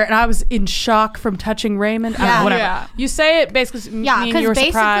saw whoever, and I was in shock from touching Raymond. I don't Yeah. know, whatever. Yeah. You say it basically Yeah, mean you because were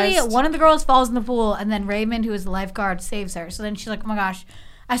basically surprised. one of the girls falls in the pool, and then Raymond, who is the lifeguard, saves her. So then she's like, "Oh my gosh,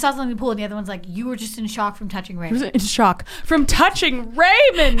 I saw something in the pool," and the other one's like, "You were just in shock from touching I was Raymond." in shock from touching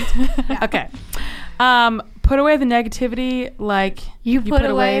Raymond. Okay. Put away the negativity, like You put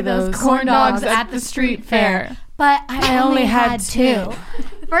away those corn dogs at the street fair. But I only had two.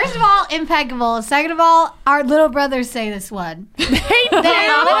 First of all, impeccable. Second of all, our little brothers say this one. They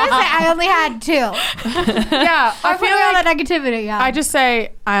literally say, I only had two. Yeah, I I feel feel all like that negativity. Yeah. I just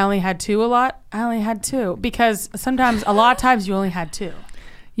say I only had two a lot. I only had two because sometimes, a lot of times, you only had two.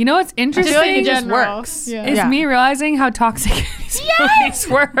 You know what's I interesting? feel like it just General. works. Yeah. is Yeah. me realizing how toxic these movies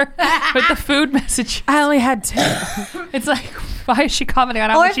were with the food message. I only had two. It's like, why is she commenting on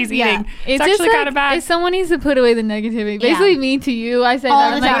how Or- much she's yeah. eating? It's actually just kind of bad. If someone needs to put away the negativity, Yeah. basically me to you, I say All that.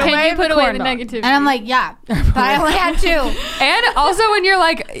 the I'm like, time. can you put away corn the dog. negativity? and I'm like, yeah, but I only had two. And also when you're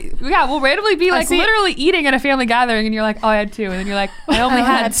like, yeah, we'll randomly be like see- literally eating at a family gathering and you're like, oh, I had two. And then you're like, I only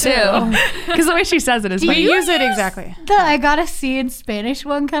had two. Because the way she says it is Do We funny. you use it exactly. The I got a C in Spanish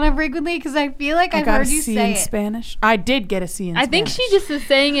one kind of frequently because I feel like I've got heard a you C say in it. Spanish. I did get a C in I Spanish. think she just is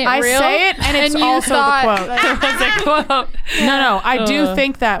saying it I real. say it, and it's you also the thought, quote. like- It's a quote. No, I do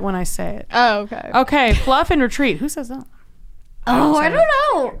think that when I say it. oh, okay. Okay, fluff and retreat. Who says that? Oh, I don't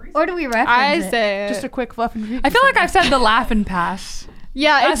know. Or do we reference I it? say it. Just a quick fluff and retreat. I feel like I've said the laugh and pass.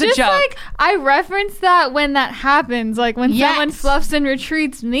 Yeah, As it's a just joke. like I reference that when that happens, like when Yes. someone fluffs and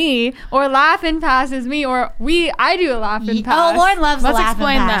retreats me, or laugh and passes me, or I do a laugh and pass. Oh, Lauren loves Let's the laugh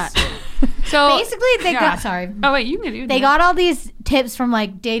explain and pass. that. So Basically, they yeah. got sorry. Oh wait, you can do. They got all these tips from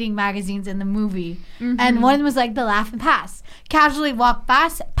like dating magazines in the movie, and one of them was like the laugh and pass. Casually walk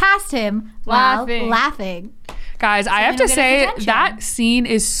past him while Laughing. laughing. Guys, I have they to don't get say his attention. that scene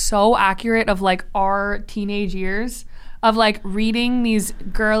is so accurate of like our teenage years of like reading these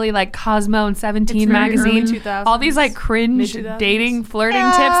girly like Cosmo and 17 very magazine, early 2000s, all these like cringe mid-2000s. dating flirting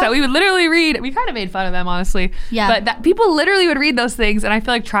Yeah. tips that we would literally read. We kind of made fun of them honestly, Yeah. but that people literally would read those things and I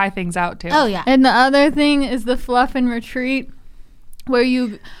feel like try things out too. Oh yeah. And the other thing is the fluff and retreat, where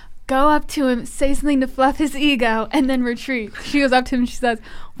you go up to him, say something to fluff his ego, and then retreat. She goes up to him and she says,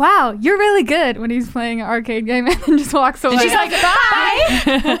 "Wow, you're really good," when he's playing an arcade game, and then just walks away. She's like,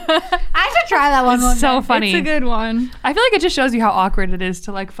 bye. I should try that one. It's one so day. funny. It's a good one. I feel like it just shows you how awkward it is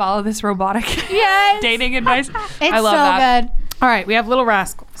to like follow this robotic Yes. dating advice. It's I love so that. good. All right, we have Little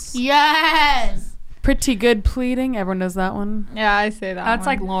Rascals. Yes. Pretty good pleading. Everyone knows that one. Yeah, I say that. That's one.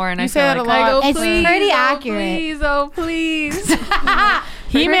 like Lauren. You I say feel that a like. lot. I go, It's please, pretty oh, accurate. Please, oh please.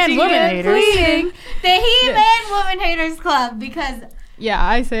 He-Man woman haters. Pleading the He-Man Woman Haters Club because Yeah,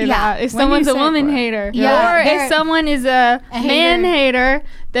 I say Yeah. that. If When do you someone's a say it woman for? hater. Yeah, Or they're- if someone is a man hater,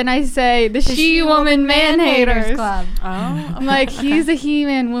 then I say the she-woman man haters. Club. Oh, I'm like, he's a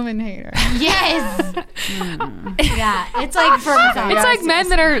he-man woman hater. Yes. Yeah, it's like for misogyny. It's like men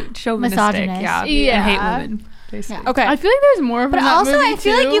that are chauvinistic, Misogynist. yeah, Yeah. and hate women. Basically. okay. I feel like there's more from But that also, movie I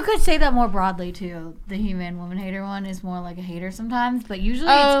feel like too. you could say that more broadly too. The He-Man Woman Hater one is more like a hater sometimes, but usually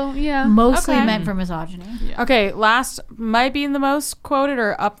Oh, yeah. it's mostly Okay. meant for misogyny. Okay, last might be in the most quoted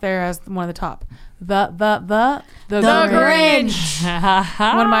or up there as one of the top. The Grinch.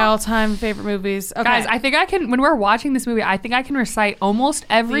 One of my all-time favorite movies. Okay. Guys, I think I can. When we're watching this movie, I think I can recite almost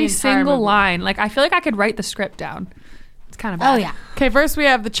every entire single movie. line. Like I feel like I could write the script down. It's kind of bad. Oh yeah. Okay, first we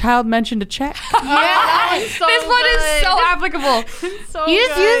have the child mentioned a check. this one is so applicable. So You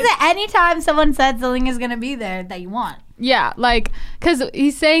just good. use it anytime someone said something is gonna be there that you want. Yeah, like, because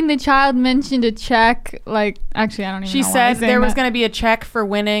he's saying the child mentioned a check. Like, actually, I don't even She know why said he's saying there was that. going to be a check for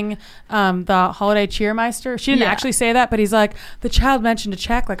winning the holiday cheermeister. She didn't Yeah. actually say that, but he's like, the child mentioned a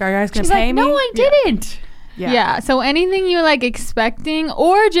check. Like, are you guys going She's to pay like, me? no, I didn't. Yeah. So anything you're like expecting,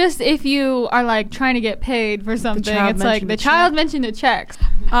 or just if you are like trying to get paid for something, child it's like mentioned the a child mentioned a check.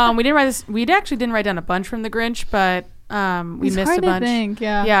 We didn't write this. We actually didn't write down a bunch from the Grinch, but we It's missed hard a bunch. to think.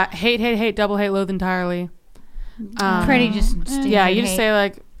 Yeah. Yeah, hate, double hate, loathe entirely. Pretty just Yeah, you just hate. say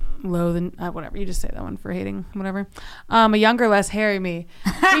like loathe and whatever. You just say that one for hating, whatever. A younger, less hairy me.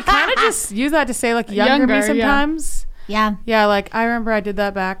 We kind of just use that to say like younger me Younger, yeah. sometimes. Yeah. Yeah, like I remember I did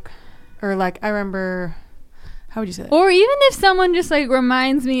that back, or like I remember. How would you say that? Or even if someone just like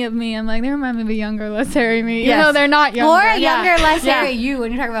reminds me of me, I'm like, they remind me of a younger, less hairy me. Even Yes. though they're not younger. Or a younger, less Yeah. hairy you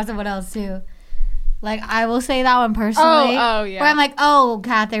when you're talking about someone else too. Like I will say that one personally. Oh, yeah. Where I'm like, oh,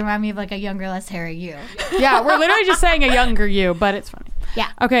 Kat, they remind me of like a younger, less hairy you. Yeah, we're literally just saying a younger you, but it's funny. Yeah.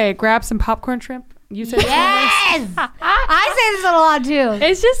 Okay, grab some popcorn shrimp. You said Yes. I say this one a lot too.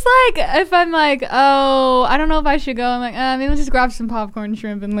 It's just like if I'm like, oh, I don't know if I should go. I'm like, maybe we'll just grab some popcorn,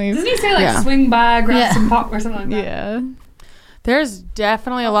 shrimp, and leave. Doesn't he say like Yeah. swing by, grab Yeah. some pop or something like that? Yeah. There's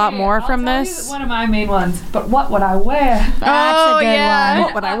definitely a lot more from this. One of my main ones. But what would I wear? That's a good yeah. one.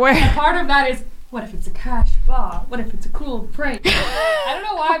 What would I wear? Part of that is, what if it's a cash bar? What if it's a cool prank? I don't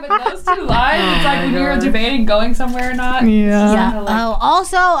know why, but those two lines, it's like when you're debating going somewhere or not. Yeah. Yeah. kinda like- Oh,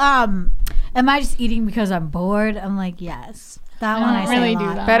 also, am I just eating because I'm bored? I'm like, yes. That one I don't say really a do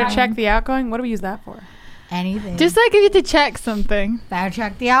lot. that. Better check the outgoing. What do we use that for? Anything. Just like if you have to check something. better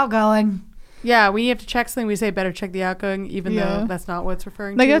check the outgoing. Yeah, we have to check something. We say better check the outgoing, even Yeah. though that's not what it's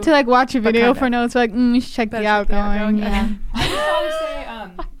referring Like to. you have to like watch a But video kinda. for notes. Like, you should check Better the check the outgoing. outgoing. Yeah. I just always say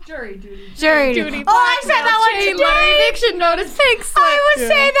jury duty. Jury duty. Oh, I said that one Chain today. letter eviction notice. Thanks. I was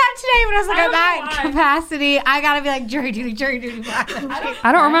saying that today when I was like I at don't that know why. capacity. I gotta be like jury duty, jury duty.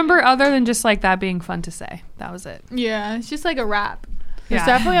 I don't remember other than just like that being fun to say. That was it. Yeah, it's just like a rap. There's Yeah.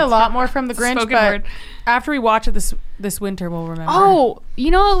 definitely a lot more from the Grinch, Spoken but word. after we watch it this winter, we'll remember. Oh,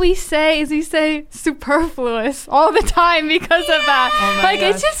 you know what we say is we say superfluous all the time because of that. Oh my Like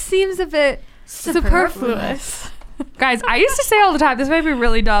it gosh. just seems a bit superfluous. Guys, I used to say all the time, this might be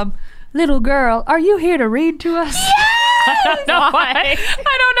really dumb. Little girl, are you here to read to us? I don't know why. I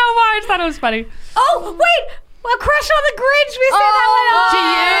don't know why. I just thought it was funny. Oh wait, a crush on the Grinch. We said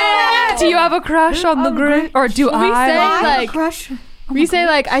that one. Do you have a crush on the Grinch? Or do We I? say, I have like- a crush. We say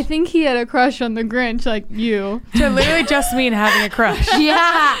like I think he had a crush on the Grinch, like you. To literally just mean having a crush.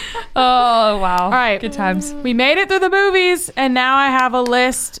 Yeah. Oh, wow. All right. Good times. We made it through the movies, and now I have a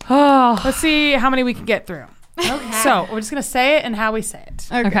list. Oh. Let's see how many we can get through. Okay. So we're just gonna say it and how we say it.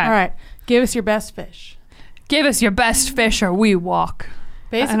 Okay. Okay. All right. Give us your best fish. Give us your best fish or we walk.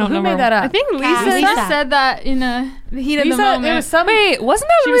 Basically, I don't who know made where- that up? I think Lisa. Lisa said that in the heat of the Lisa, moment. it was some. Wait, wasn't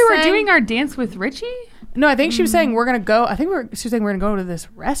that She when we was were saying- doing our dance with Richie? No, I think she was saying we're gonna go. I think she was saying we're gonna go to this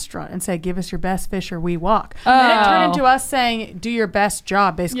restaurant and say, "Give us your best fish or we walk." Then it turned Oh. into us saying, "Do your best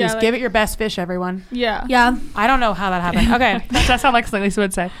job." Basically, Yeah, just like- give it your best fish, everyone. yeah. Yeah. I don't know how that happened. Okay, That sounds like something Lisa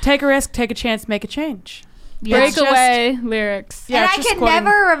would say. take a risk, take a chance, make a change. Breakaway It's just- lyrics. Yeah, and it's I just can quoting-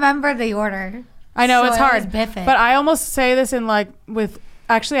 never remember the order. I know so it's I always hard, biff it. but I almost say this in like with.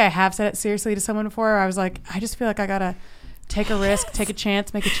 Actually, I have said it seriously to someone before. I was like, I just feel like I gotta take a risk, take a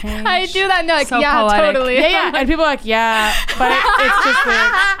chance, make a change. I do that. No, like, So yeah, poetic. totally. Yeah, and people are like, yeah, but it's just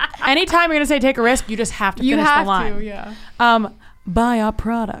weird. Anytime you're gonna say take a risk, you just have to You finish have the line. to, yeah. Buy our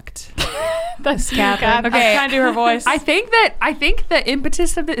product. That's Catherine. Okay. I'm trying to do her voice. I think the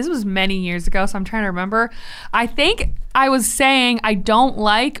impetus of this was many years ago, so I'm trying to remember. I think I was saying I don't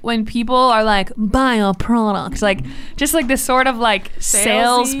like when people are like, buy a product. Like, just like this sort of like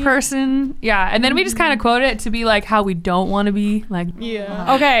salesperson. Yeah. And then we just kind of quote it to be like how we don't want to be. Like,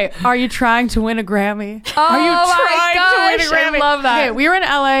 Yeah. Okay, are you trying to win a Grammy? Oh Are you my trying to win a gosh, I Grammy? love that. Okay, we were in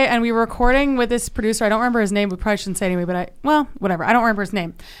LA and we were recording with this producer. I don't remember his name. We probably shouldn't say it anyway, but whatever. I don't remember his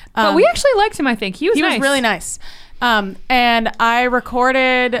name. but we actually liked him, I think. He was He nice. was really nice. And I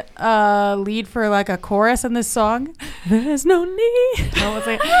recorded a lead for like a chorus in this song. There's no need.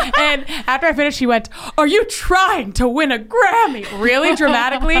 And after I finished, she went, "Are you trying to win a Grammy?" Really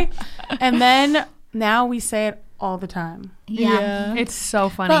dramatically. And then now we say it all the time. Yeah. It's so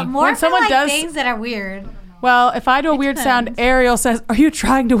funny. But more When for someone like does- things that are weird. Well, if I do a weird sound, depends. Ariel says, "Are you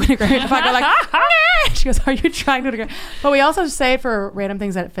trying to win a Grammy?" If I go like, "Nah," she goes, "Are you trying to win a Grammy?" But we also say it for random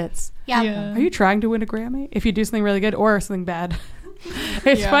things that it fits. Yeah. Are you trying to win a Grammy? If you do something really good or something bad.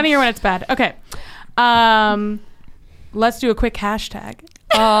 It's funnier when it's bad. Okay. Let's do a quick hashtag.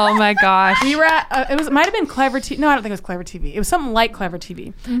 Oh my gosh. We were at, it might have been Clever TV. No, I don't think it was Clever TV. It was something like Clever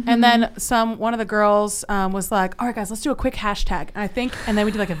TV. And then one of the girls was like, "All right, guys, let's do a quick hashtag." And then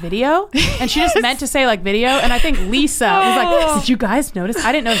we did like a video. And she just meant to say like video. And I think Lisa was like, "Did you guys notice?"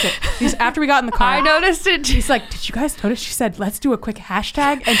 I didn't notice it. After we got in the car. I noticed it. She's like, "Did you guys notice?" She said, "Let's do a quick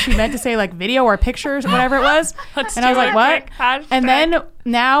hashtag," and she meant to say like video or pictures or whatever it was. And I was like, "What?" And then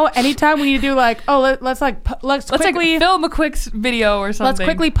now, anytime we need to do like, let's quickly like film a quick video or something. let's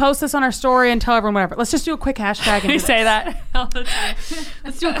quickly post this on our story and tell everyone whatever. Let's just do a quick hashtag. And We do say this. that all the time.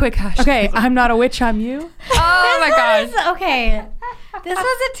 Let's do a quick hashtag. Okay, I'm not a witch. I'm you. Oh my gosh. Okay. This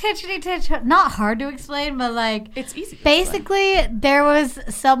was a not hard to explain, but like It's easy. basically there was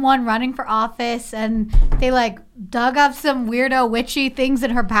someone running for office and they like dug up some weirdo witchy things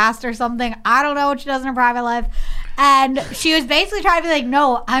in her past or something. I don't know what she does in her private life. And she was basically trying to be like,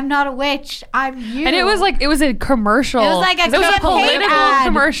 "No, I'm not a witch. I'm you." And it was a commercial. It was like a It was a campaign political ad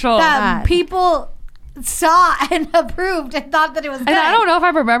commercial. that people saw and approved and thought that it was good. And I don't know if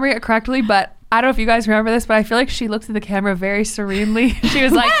I'm remembering it correctly, but I don't know if you guys remember this, but I feel like she looked at the camera very serenely. She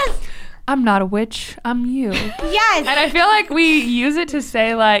was like, Yes. "I'm not a witch. I'm you." Yes. And I feel like we use it to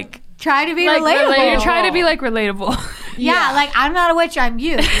say like Try to be like relatable. you're trying to be like relatable. Yeah, like I'm not a witch, I'm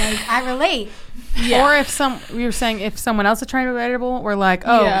you. Like I relate. Or if we were saying if someone else is trying to be relatable, we're like,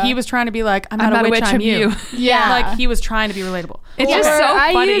 "Oh, Yeah. he was trying to be like, I'm not a witch, I'm you." Yeah. Like he was trying to be relatable. It's Or just so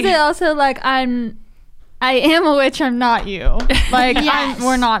I funny. use it also like I am a witch. I'm not you. Like Yes.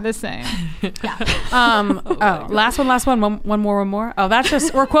 we're not the same. Last one. One more. Oh, that's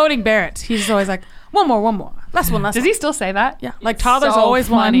just we're quoting Barrett. He's just always like, one more. Last one. Does he still say that? Yeah, like toddlers So always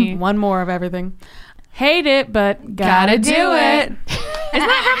funny. want one more of everything. Hate it, but gotta do it. Isn't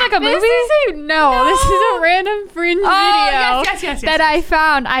that from like a movie? This is a random fringe video yes. that I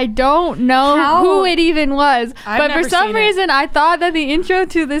found. I don't know How? who it even was, I've but for never some seen it. reason I thought that the intro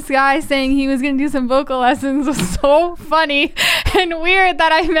to this guy saying he was going to do some vocal lessons was so funny and weird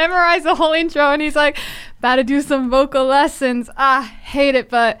that I memorized the whole intro. And he's like, "About to do some vocal lessons. Hate it,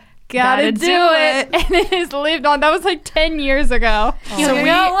 but gotta do it." And it has lived on. That was like 10 years ago. So we-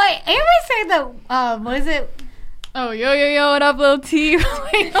 wait, everybody saying that what is it? Oh, yo, what up, little T?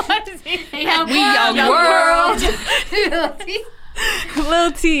 Wait, what is he? Young world.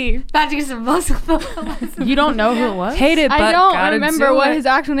 Lil T. About to do some vocal lessons. You don't know who it was? Hate it, but I don't gotta remember do what it. his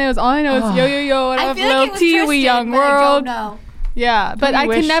actual name was. All I know is yo, what I up, feel like Lil it was T, we Tristan, young but I don't world. know. Yeah, but you I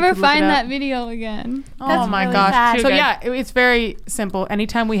wish can you never could look it find up? that video again. Oh That's my really gosh. sad. So Too good. yeah, it's very simple.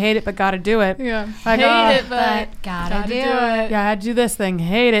 Anytime we hate it, but gotta do it. Yeah. Like, Hate it, But but gotta do it. Yeah, I had to do this thing.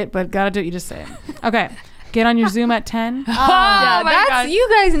 Hate it, but gotta do it. You just say it. Okay. Get on your Zoom at 10. Yeah, my that's gosh. you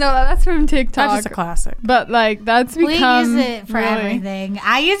guys know that. That's from TikTok. That's just a classic. But like that's We become use it for really- everything.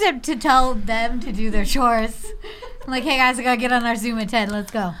 I use it to tell them to do their chores. I'm like, "Hey guys, I gotta get on our Zoom at 10.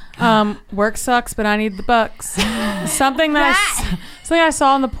 Let's go." Work sucks, but I need the bucks. something I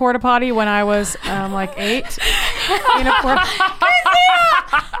saw in the porta potty when I was like 8. In a porta-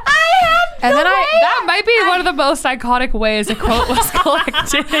 and then That might be one of the most iconic ways a quote was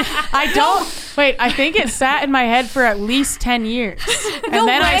collected. I think it sat in my head for at least 10 years. And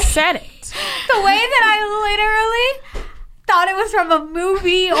then I way. said it. The way that I literally thought it was from a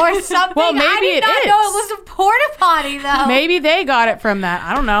movie or something. Well, I maybe did it not is. know it was a porta potty though. Maybe they got it from that.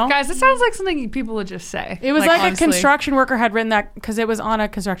 I don't know. Guys, this sounds like something people would just say. It was like honestly. a construction worker had written that because it was on a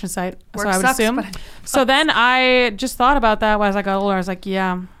construction site. Work so I would sucks, assume. but- So then I just thought about that when I was like older. I was like,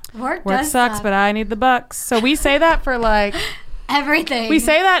 yeah, Work work does sucks, suck. but I need the bucks. So we say that for like, Everything. we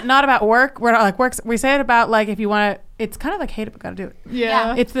say that not about work. We're not like works. We say it about like if you want to. It's kind of like hate it, but gotta do it.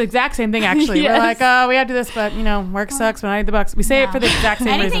 Yeah. It's the exact same thing actually. Yes. We're like, oh, we have to do this, but work sucks, but I need the bucks. We say it for the exact same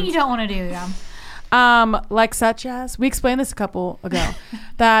anything reason. you don't want to do. Yeah. Like such as, we explained this a couple ago,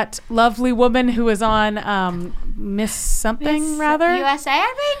 that lovely woman who was on Miss something rather. USA,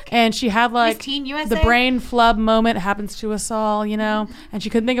 I think. And she had like Miss Teen USA? the brain flub moment happens to us all, you know. And she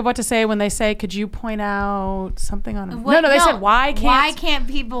couldn't think of what to say when they say, "Could you point out something on a?" What- No, they said, "Why can't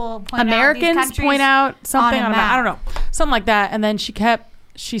people point Americans out these point out something on a on a map?" map? I don't know, something like that. And then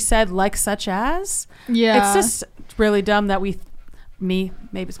she said, "Like such as." Yeah. It's just really dumb that maybe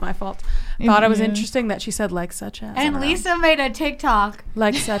it's my fault, thought it was interesting that she said like such as. I And don't know. Lisa made a TikTok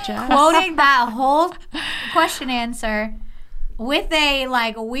Like such as. quoting that whole question answer with a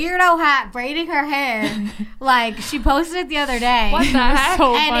like weirdo hat braiding her hair. Like she posted it the other day. What the heck?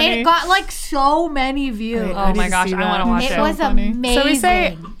 So and funny. it got like so many views. Wait, Oh I my need to gosh, see I want to that. watch It it. was funny.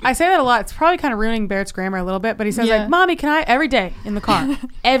 amazing. So I say that a lot. It's probably kind of ruining Barrett's grammar a little bit, but he says Yeah. like, "Mommy, can I?" Every day in the car,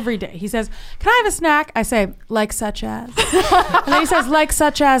 every day he says, "Can I have a snack?" I say, "Like such as," and then he says, "Like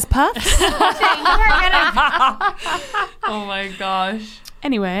such as puffs." You are gonna Oh my gosh.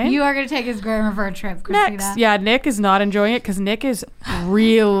 Anyway, you are gonna take his grammar for a trip, Christina. next, yeah, Nick is not enjoying it because Nick is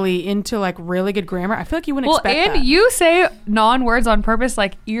really into like really good grammar. I feel like you wouldn't Well, expect and that. you say non-words on purpose,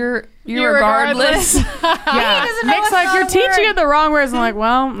 like irregardless. Yeah, doesn't know Nick's what's like, not "You're a teaching word." it the wrong words." I'm like,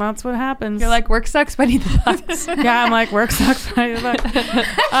 "Well, that's what happens." You're like, work sucks, but I need the bucks. Yeah, I'm like, work sucks.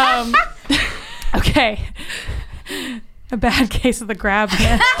 Okay. A bad case of the grab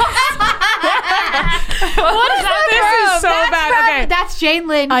hand. What is that? This is so That's bad. from- Okay. That's Jane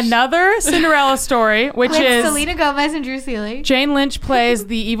Lynch. Another Cinderella story, which with is Selena Gomez and Drew Seeley. Jane Lynch plays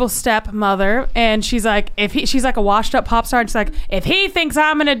the evil stepmother, and she's like, she's like a washed-up pop star, and she's like, if he thinks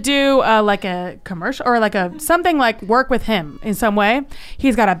I'm gonna do like a commercial or like a something like work with him in some way,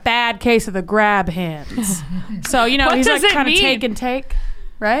 he's got a bad case of the grab hands. So you know What he's does like it trying to mean? take and take,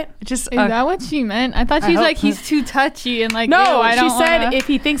 right? Just Is that what she meant? I thought I she's hope- like, he's too touchy and like, No, ew, I she don't said wanna. if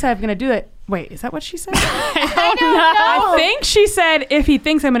he thinks I'm gonna do it. Wait, is that what she said? I don't I think she said if he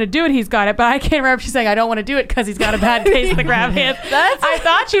thinks I'm going to do it, he's got it. But I can't remember if she's saying I don't want to do it because he's got a bad case of the grab hand. I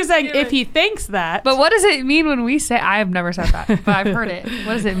thought she was saying if he thinks that. But what does it mean when we say? I have never said that, but I've heard it.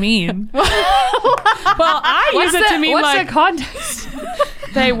 What does it mean? well, I use it to mean what's like the context?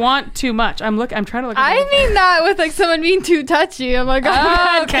 they want too much. I'm trying to look. At I mean that with like someone being too touchy. I'm like,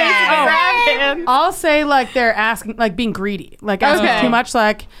 oh, Okay. okay. I'll say like they're asking, like being greedy, like asking Okay. too much.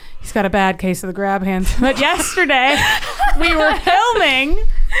 Like he's got a bad case of the grab hands. But yesterday we were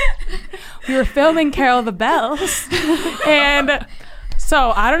filming Carol of the Bells, and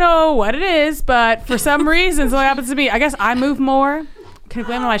so I don't know what it is, but for some reason, so what happens to me, I guess I move more. Can I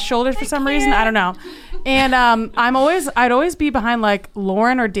blame on my shoulders for some reason? I don't know. And I'd always be behind like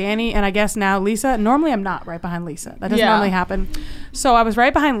Lauren or Danny, and I guess now Lisa. Normally I'm not right behind Lisa. That doesn't Yeah. normally happen. So I was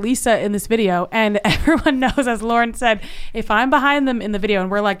right behind Lisa in this video, and everyone knows, as Lauren said, if I'm behind them in the video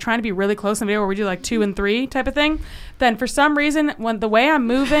and we're like trying to be really close in the video where we do like 2 and 3 type of thing, then for some reason when the way I'm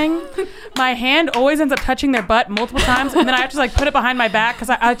moving, my hand always ends up touching their butt multiple times, and then I have to like put it behind my back because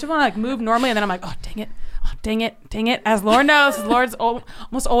I just want to like move normally, and then I'm like, oh dang it. Oh, dang it. As Lauren knows, Lauren's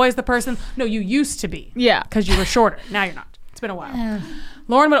almost always the person. No, you used to be. Yeah. Because you were shorter. Now you're not. It's been a while.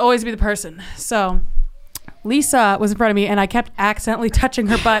 Lauren would always be the person. So Lisa was in front of me, and I kept accidentally touching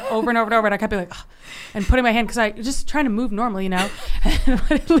her butt over and over and over. And I kept being like, oh, and putting my hand, because I was just trying to move normally, you know. And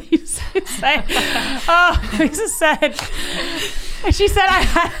what did Lisa say? Oh, Lisa said, she said I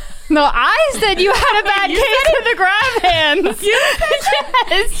had. No, I said you had a bad case of the grab hands. Yes.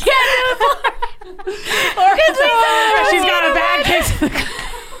 She's got a bad case of the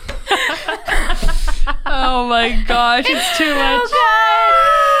Oh my gosh, it's too much.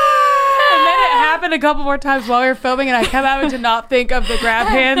 And then it happened a couple more times while we were filming, and I kept having to not think of the grab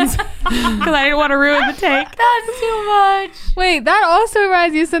hands because I didn't want to ruin the take. That's too much. Wait, that also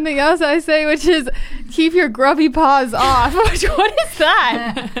reminds me of something else I say, which is keep your grubby paws off. What is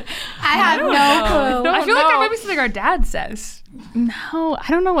that? I have no clue. I feel like that know. might be something our dad says. No, I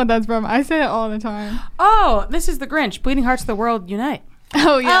don't know what that's from. I say it all the time. Oh, this is the Grinch. Bleeding Hearts of the World Unite.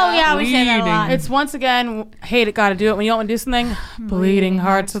 Oh yeah. Oh yeah, we say that a lot. It's once again, hate it, gotta do it. When you don't want to do something, bleeding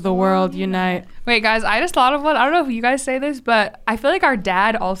hearts of the world unite. Wait, guys, I just thought of one. I don't know if you guys say this, but I feel like our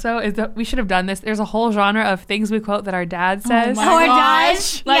dad also is. We should have done this. There's a whole genre of things we quote that our dad says. Oh, it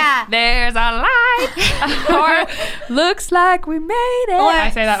does? Like, Yeah. there's a light, or looks like we made it. Or I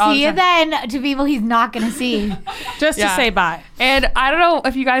say that all see the you time. then to people he's not gonna see. Just Yeah. to say bye. And I don't know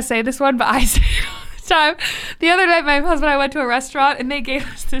if you guys say this one, but I say it all the time. The other night, my husband and I went to a restaurant, and they gave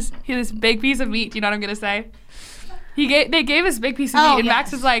us this big piece of meat. You know what I'm gonna say? They gave us a big piece of Oh, meat, and yes.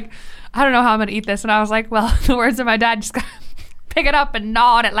 Max was like, I don't know how I'm gonna eat this, and I was like, well, the words of my dad, just gotta pick it up and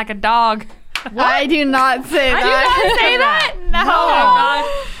gnaw on it like a dog. I do not say that. I do not say that. No. Oh my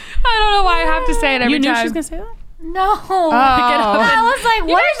God. I don't know why I have to say it every You knew time. she was gonna say that? No. Oh. I was like,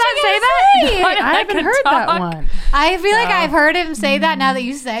 what did is she not gonna say that? say? I haven't heard that one. I feel like I've heard him say that now that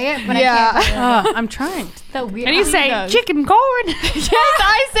you say it, but Yeah. I can't. I'm trying. So weird. And you say does. chicken corn. Yes,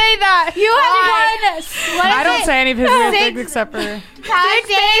 I say that. you have one. What is I don't it? say any of his weird 6 things except for 5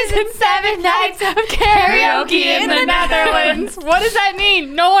 days and 7 nights of Karaoke in the Netherlands. What does that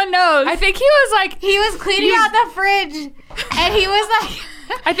mean? No one knows. I think he was like. He was cleaning out the fridge, and he was like.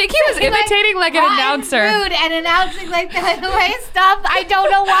 I think he was imitating like an rotten announcer. Food and announcing like the way stuff. I don't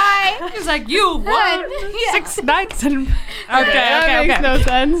know why. He's like, you won Yeah. 6 nights and. that makes no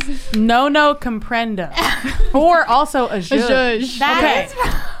sense. no comprendo. Or also a zhuzh. Zhuzh. That Okay.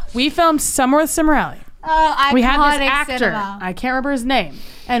 is- We filmed Summer with Cimarelli. iconic We had this actor. cinema. I can't remember his name.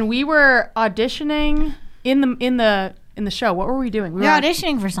 And we were auditioning in the show. What were we doing? We You're were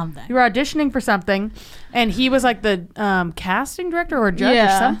auditioning for something. We were auditioning for something, and he was like the casting director or judge or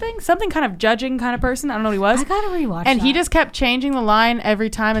Yeah. something kind of judging kind of person. I don't know what he was. I gotta rewatch. And he that. just kept changing the line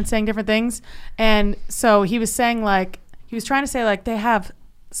every time and saying different things. And so he was saying like he was trying to say like they have.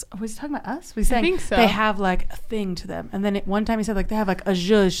 Was he talking about us? Was he saying think so. they have like a thing to them? And then one time he said like they have like a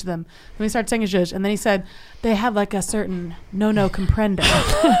zhuzh to them. Then we started saying a zhuzh, and then he said they have like a certain no comprendo.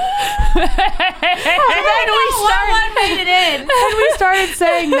 What made it in? And we started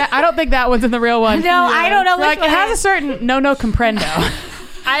saying that. I don't think that one's in the real one. No, I don't know which Like one it has it a is. certain no comprendo.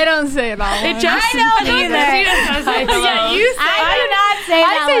 I don't say it all. It just I don't either. Yeah, you say I do not say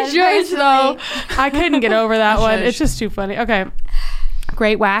that. I one say George though. personally. I couldn't get over that one. Shush. It's just too funny. Okay.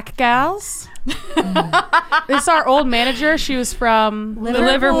 Great Whack Gals. This is our old manager. She was from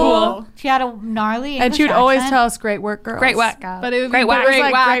Liverpool. She had a gnarly and English she would always accent. tell us great work girls. Great whack guy. But it would Great be whack. It was Great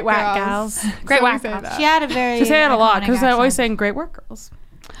like Whack Great Whack Girls. Gals. Great So we whack say guy. that. She had a very. She say it a lot iconic because I always accent. saying great work girls.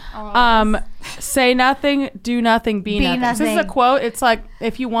 Say nothing, do nothing, be nothing. So this is a nothing. quote. It's like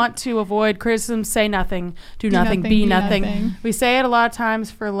if you want to avoid criticism, say nothing, do nothing, be nothing. We say it a lot of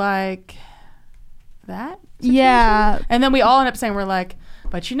times for like that. Yeah. And then we all end up saying we're like,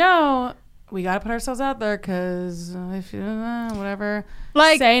 but you know, we got to put ourselves out there because if you whatever,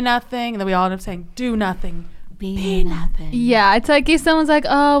 Like- say nothing, and then we all end up saying do nothing. Be nothing. Yeah, it's like if someone's like,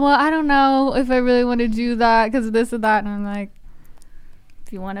 "Oh, well, I don't know if I really want to do that because of this or that," and I'm like,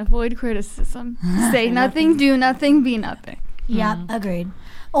 "If you want to avoid criticism, say nothing, do nothing, be nothing." Yep, agreed.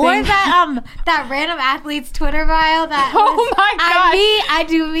 Or that random athlete's Twitter bio that Oh was, my gosh. I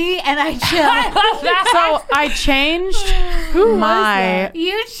do me, and I chill. So I changed my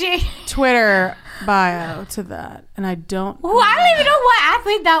You change. Twitter bio to that, and I don't. I don't even know what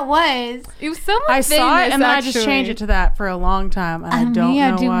athlete that was. It was someone I saw it, famous, and then I just actually. changed it to that for a long time, and I don't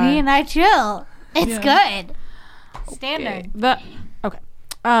I know do why. me, and I chill. It's good. Standard.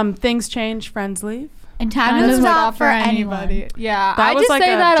 Things change, friends leave. And time Time doesn't doesn't stop stop for anybody. Yeah, That I was just like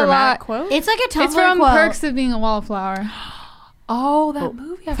say a that a dramatic lot. quote. It's like a Tumblr It's from quote. Perks of Being a Wallflower. Oh, that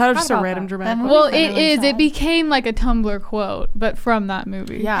movie. I I thought it was forgot just a about random that. dramatic That quote. Well, movie's it really is. sad. It became like a Tumblr quote, but from that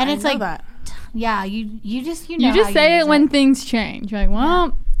movie. Yeah, And I it's know like- that. Yeah, you just know You how just say use it when things change. You're like,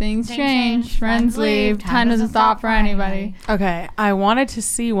 well, things change, friends leave, time doesn't stop for anybody. Okay, I wanted to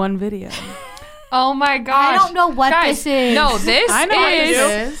see one video. Oh my gosh. I don't know what Guys, this is. No, this I know what is.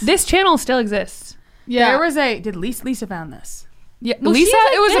 this is. This channel still exists. Yeah. There was did Lisa found this? Yeah, Well, Lisa. she's,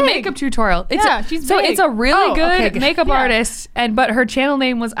 like, It was a big. makeup tutorial. It's Yeah, she's so big. it's a really Oh, good okay, good. makeup Yeah. artist, but her channel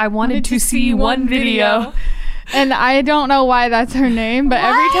name was I wanted to see one video. And I don't know why that's her name, but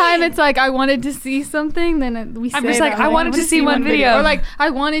every Why? time it's like I wanted to see something, then we say I'm just that, like, I wanted to see one video. or like I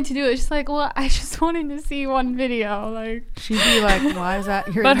wanted to do it. It's just like, well, I just wanted to see one video. Like, She'd be like, "Why is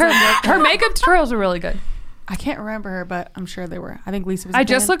that your?" But inside joke?" her makeup tutorials were really good. I can't remember her, but I'm sure they were. I think Lisa was. I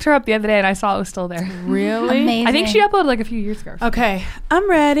just looked her up the other day and I saw it was still there. Really. Amazing. I think she uploaded like a few years ago. Okay, I'm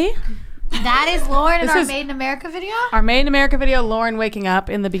ready. That is Lauren in This our is- Made in America video. Our Made in America video, Lauren waking up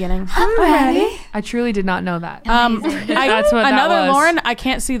in the beginning. I'm ready. I truly did not know that. Amazing. That's what that another was. Lauren. I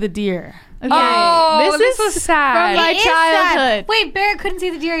can't see the deer. okay, Oh, this is was sad. from my It is sad. childhood. Wait, Barrett couldn't see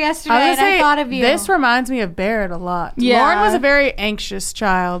the deer yesterday, I was and gonna I say thought of you. this reminds me of Barrett a lot. Yeah. Lauren was a very anxious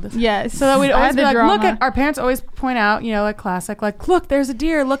child. Yes, So that we'd I always had be the like, drama. look at our parents always point out, like classic, like, look, there's a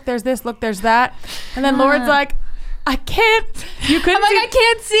deer, look, there's this, look, there's that. And then Lauren's like, I can't. You couldn't I'm like, see. I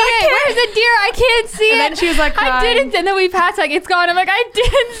can't see it. Where's the deer? I can't see And it. then she was like I crying. didn't. And then we passed, like, it's gone. I'm like, I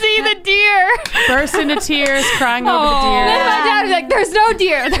didn't see the deer. Burst into tears, crying over the And then deer. my dad was like, there's no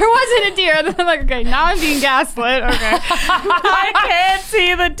deer. There wasn't a deer. And then I'm like, okay, now I'm being gaslit. Okay. I can't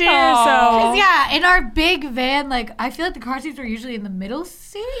see the deer, so Yeah, in our big van, like I feel like the car seats are usually in the middle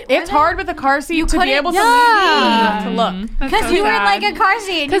seat. it's hard with the car seat to be couldn't- able to Yeah. lean enough to look. because you were in like a car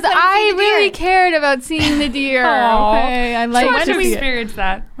seat. Because I really cared about seeing the deer. Aw. Okay. I I like want to to see it. experience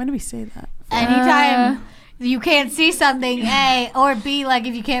that. When do we say that? Anytime you can't see something, A, or B, like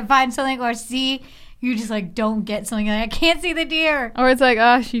if you can't find something, or C, you just like don't get something. Like, I can't see the deer. Or it's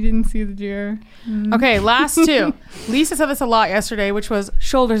like, she didn't see the deer. Okay, last two. Lisa said this a lot yesterday, which was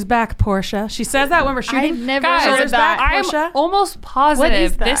shoulders back, Portia. She says that when we're shooting. I've never Guys, heard shoulders that. back, I'm Portia. almost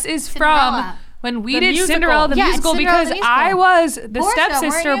positive that? this is Cinderella. from when we The did musical. Cinderella the Yeah, it's musical Cinderella because the musical. I was the Portia,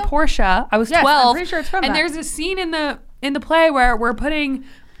 stepsister weren't you? Portia. I was Yes, I'm 12. pretty sure it's from and that. there's a scene in the play where we're putting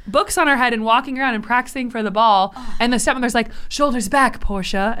books on our head and walking around and practicing for the ball. And the stepmother's like, shoulders back,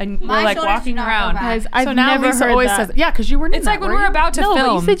 Portia. And My we're like shoulders do walking not go around. back. Guys, I've So now never Lisa heard always that. says, yeah, because you weren't in It's that, like when were we're you? about to No, but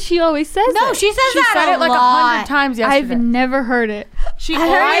film. you said she always says No, it. she says She that said a it like lot. 100 times I've yesterday. never heard it. She I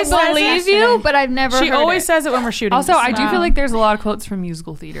always says believe it. you, but I've never She heard always it. says it when we're shooting. Also, I do Wow. feel like there's a lot of quotes from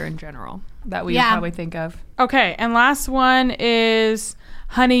musical theater in general that we Yeah. probably think of. Okay, and last one is,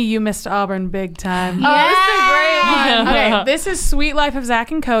 honey, you missed Auburn big time. Oh, this is a great one. Okay, this is Sweet Life of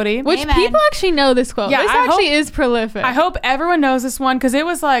Zach and Cody. Which Amen. people actually know this quote. Yeah, this I actually hope- is prolific. I hope everyone knows this one because it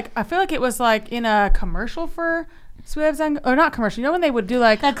was like, I feel like it was like in a commercial for Sweet Life of Zach, or not commercial. You know when they would do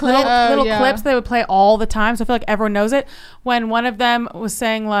like The clip? little yeah. clips they would play all the time. So I feel like everyone knows it. When one of them was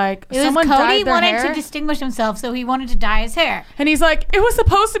saying like, It was someone Cody dyed their wanted hair, to distinguish himself, so he wanted to dye his hair. and he's like, it was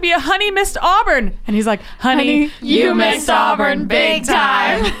supposed to be a honey missed Auburn, and he's like, honey, you missed Auburn big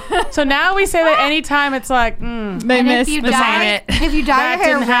time. So now we say that anytime it's like, they And missed if you the dye, if you dye That your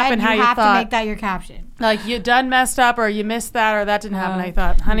hair didn't happen red, how you you have thought. to make that your caption. like you done messed up or you missed that or that didn't happen. I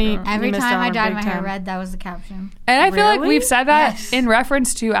thought, honey, you Every missed time I Auburn dyed big my hair time. red, that was the caption. And I feel like Really? we've said that Yes. in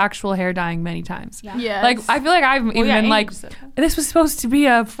reference to actual hair dyeing many times. Yes. Like, I feel like I've even yeah, been Amy like, said that. this was supposed to be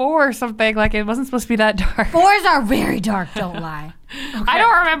a 4 or something. Like, it wasn't supposed to be that dark. Fours are very dark, don't lie. I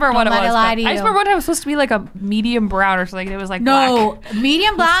don't remember what it let was. it lie but to I just you. remember one time it was supposed to be like a medium brown or something. It was like No, black.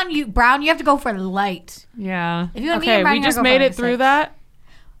 medium brown, you have to go for light. Yeah. If you want Okay, medium brown, we you just gotta go made for it through 6. that.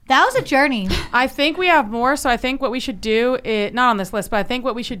 That was a journey. I think we have more, so I think what we should do is not on this list, but I think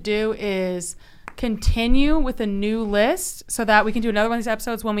what we should do is continue with a new list so that we can do another one of these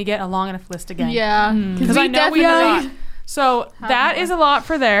episodes when we get a long enough list again. Yeah. Because I know we did a lot. So that is a lot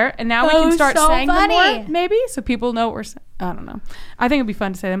for there, and now we That can was start so saying them funny. more, maybe, so people know what we're saying. I don't know. I think it'd be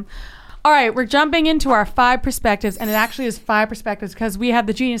fun to say them. All right, we're jumping into our 5 perspectives, and it actually is 5 perspectives because we had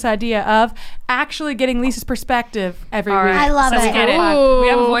the genius idea of actually getting Lisa's perspective every All week. right. I love Let's it. get it. Ooh. We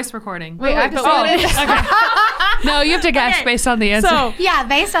have a voice recording. Wait, I have to Oh, say it. okay. No, you have to guess Okay. based on the answer. So Yeah,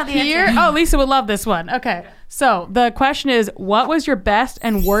 based on the here, answer. oh, Lisa would love this one. Okay, so the question is, what was your best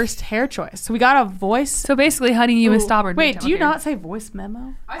and worst hair choice? So we got a voice. So basically, honey, you missed Auburn. Wait, do you Okay. not say voice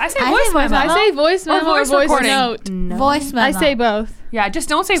memo? I say I voice say voice memo. memo. I say voice memo or voice voice recording. note. No. Voice memo. I say both. Yeah, just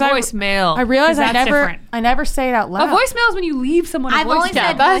don't say 'Cause I- voicemail. I realize 'cause I that's never, different. I never say it out A loud. voicemail is when you leave someone a I've voicemail. only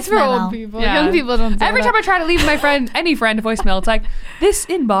said That's for voice old memo. people. Yeah. Young people don't do Every that. time I try to leave my friend, any friend, a voicemail, it's like, this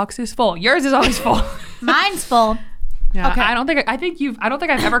inbox is full. Yours is always full. Mine's full. Yeah, Okay. I don't think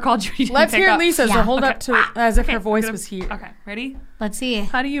I've ever called you. You didn't Let's pick hear up. Lisa's. So Yeah. hold up to as if her voice Good. was here. Okay, ready? Let's see.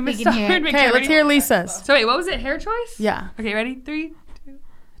 How do you We miss can hear Auburn? it. Make Okay, sure let's ready? hear Lisa's. So wait, what was it? Hair choice? Yeah. Okay, ready? 3.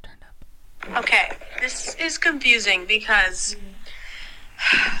 Okay, this is confusing because,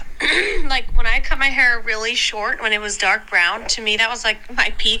 like, when I cut my hair really short when it was dark brown, to me that was like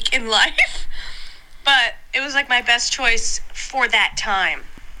my peak in life. But it was like my best choice for that time.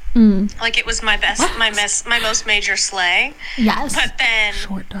 Like it was my best, my most major slay. Yes. But then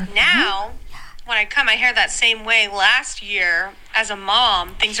now, when I cut my hair that same way last year as a mom,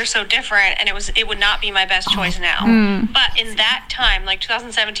 things are so different, and it would not be my best choice now. But in that time, like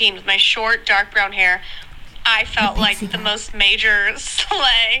 2017, with my short dark brown hair, I felt like the most major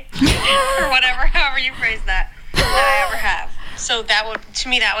slay, or whatever, however you phrase that I ever have. So to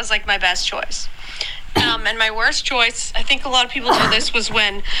me, that was like my best choice. And my worst choice, I think a lot of people do this, was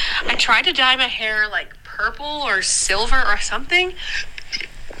when I tried to dye my hair like purple or silver or something.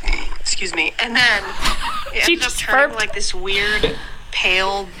 Excuse me. And then it ended up turning like this weird,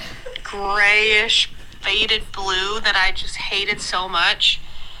 pale, grayish, faded blue that I just hated so much.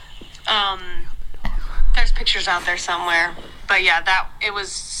 There's pictures out there somewhere. But yeah, it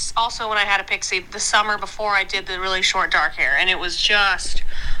was also when I had a pixie the summer before I did the really short dark hair, and it was just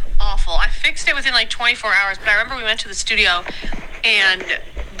awful. I fixed it within like 24 hours, but I remember we went to the studio and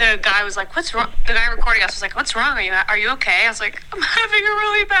the guy was like, "What's wrong?" The guy recording us was like, "What's wrong? Are you okay?" I was like, "I'm having a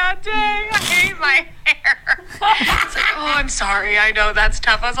really bad day. I hate my hair." It's like, "Oh, I'm sorry. I know that's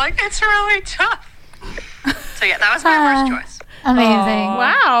tough." I was like, "It's really tough." So yeah, that was my worst choice. Amazing.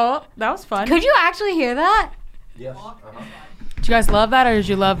 Wow, that was fun. Could you actually hear that? Yes. Did you guys love that, or did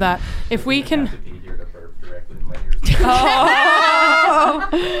you love that? If we can.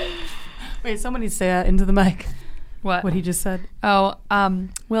 Wait, someone needs to say that into the mic. What he just said. Oh,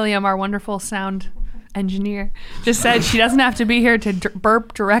 William, our wonderful sound engineer, just said she doesn't have to be here to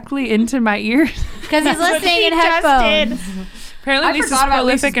burp directly into my ears. Because he's listening in headphones. Apparently, I Lisa's forgot about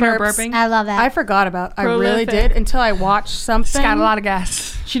prolific Lisa's in her burps. burping. I love that. I forgot about. I really Prolific. did until I watched something. She's got a lot of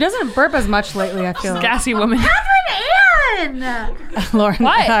gas. She doesn't burp as much lately. I feel. Gassy woman. Catherine Ann! Lauren.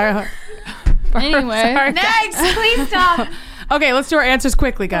 What? Anyway. Sorry. Next, please stop. Okay, let's do our answers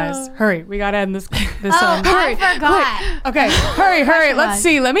quickly, guys. Hurry, we gotta end this. Oh, I forgot. Okay, hurry. Let's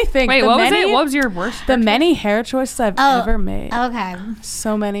see. Let me think. Wait, The what was many- it? What was your worst? The many hair choices I've ever made. Okay.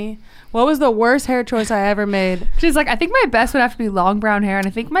 So many. What was the worst hair choice I ever made? She's like, I think my best would have to be long brown hair, and I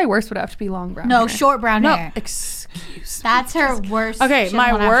think my worst would have to be long brown hair. No, short brown No, hair. excuse. That's her worst. Okay, She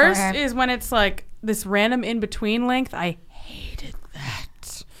my doesn't want to have worst short hair. is when it's like this random in between length. I hated that.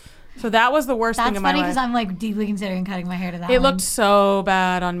 So that was the worst That's thing in my funny life. because I'm like deeply considering cutting my hair to that. It one. looked so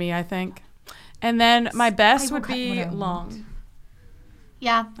bad on me, I think. And then my best will would cut be whatever I long.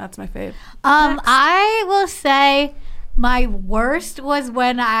 Yeah. That's my fave. I will say my worst was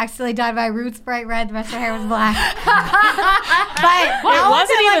when I accidentally dyed my roots bright red. The rest of my hair was black. But It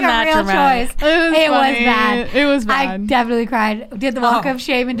wasn't even that dramatic. It was funny. bad. It was I bad. definitely cried. Did the walk Oh. of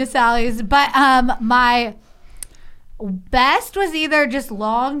shame into Sally's. But my best was either just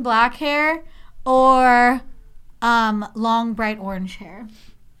long black hair or long bright orange hair.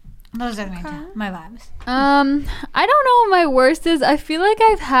 Those are my vibes. I don't know what my worst is. I feel like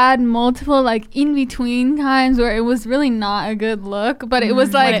I've had multiple like in between times where it was really not a good look, but it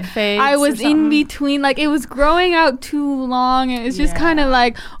was like it fades I or was in something. between, like it was growing out too long, and it's just Yeah. kind of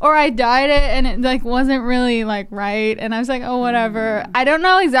like, or I dyed it and it like wasn't really like right, and I was like, oh whatever. I don't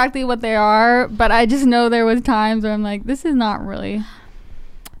know exactly what they are, but I just know there was times where I'm like, this is not really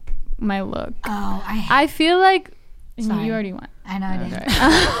my look. Oh, I feel like Sorry. you already went. I know I did.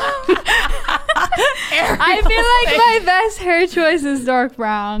 I feel like my best hair choice is dark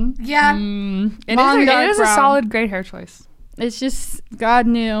brown. Yeah. It Long is, dark it is a brown. solid great hair choice. It's just God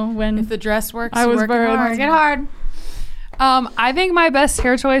knew when. If the dress works, I you was work burned. hard. Work it hard. I think my best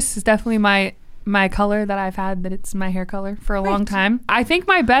hair choice is definitely my color that I've had, that it's my hair color for a long time. I think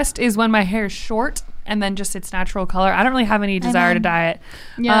my best is when my hair is short and then just its natural color. I don't really have any desire to dye it.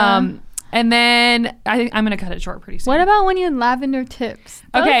 Yeah. And then I think I'm going to cut it short pretty soon. What about when you had lavender tips?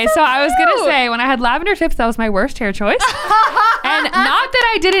 That Okay, was so I was going to cute. say, when I had lavender tips, that was my worst hair choice. And not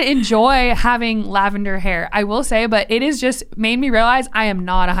that I didn't enjoy having lavender hair, I will say, but it has just made me realize I am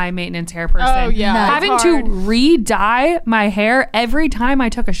not a high maintenance hair person. Oh, yeah. No. it's Having hard. to re-dye my hair every time I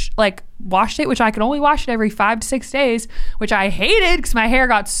took washed it, which I could only wash it every 5 to 6 days, which I hated because my hair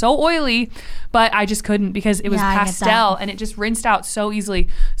got so oily, but I just couldn't because it was Yeah, I get pastel that. and it just rinsed out so easily.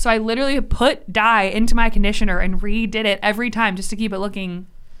 So I literally put dye into my conditioner and redid it every time just to keep it looking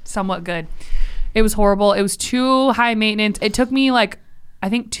somewhat good. It was horrible. It was too high maintenance. It took me I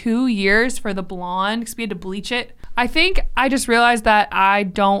think 2 years for the blonde because we had to bleach it. I think I just realized that I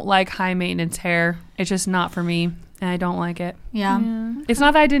don't like high maintenance hair. It's just not for me. And I don't like it. Yeah. It's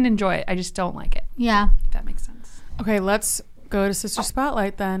not that I didn't enjoy it. I just don't like it. Yeah. If that makes sense. Okay, let's go to Sister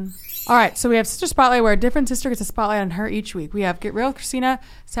Spotlight then. All right, so we have Sister Spotlight where a different sister gets a spotlight on her each week. We have Get Real with Christina,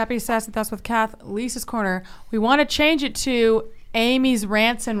 Sappy Sassy Thoughts with Kath, Lisa's Corner. We want to change it to Amy's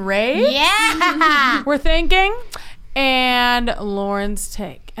Rants and Raves. Yeah. We're thinking. And Lauren's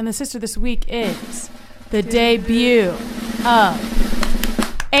Take. And the sister this week is the debut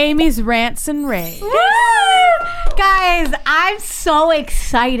of Amy's Rants and Raves. Woo! Guys, I'm so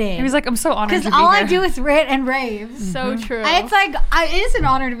excited. He was like, I'm so honored to Because be all here. I do is rant and rave. So true. It's like, it is an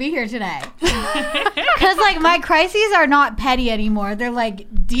honor to be here today. Because, like, my crises are not petty anymore. They're,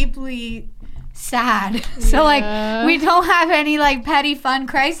 like, deeply sad. So, like, we don't have any, like, petty, fun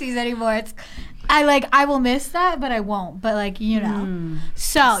crises anymore. It's, I will miss that, but I won't. But, like, you know.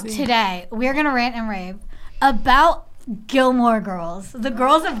 So, today, we're going to rant and rave about Gilmore Girls. The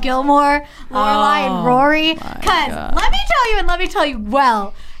girls of Gilmore, Lorelai and Rory. Because, let me tell you,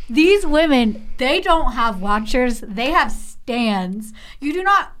 well, these women, they don't have watchers. They have stans. You do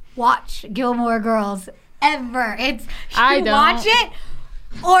not watch Gilmore Girls ever. It's I you don't. watch it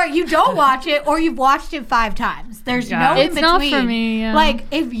or you don't watch it or you've watched it 5 times. There's Yeah. no in It's between. not for me, yeah. Like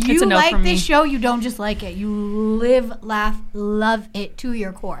if It's you a no like for this me. show, you don't just like it. You live, laugh, love it to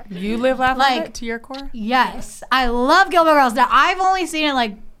your core. You live, laugh, Like- love it to your core? Yes, I love Gilmore Girls. Now I've only seen it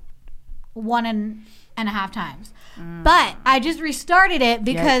like 1.5 times, but I just restarted it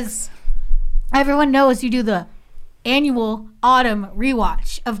because everyone knows you do the annual autumn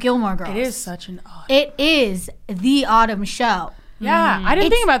rewatch of Gilmore Girls. It is such an odd. It is the autumn show. Yeah, I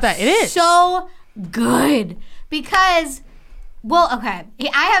didn't think about that. It is. so good because Well, okay.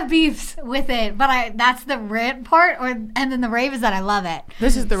 I have beefs with it, but that's the rant part, and then the rave is that I love it.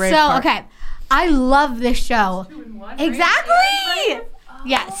 This is the rave So, part. okay. I love this show. Exactly.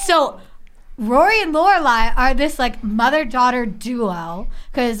 Yeah. So Rory and Lorelai are this like mother-daughter duo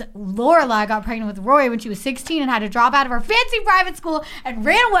because Lorelai got pregnant with Rory when she was 16 and had to drop out of her fancy private school and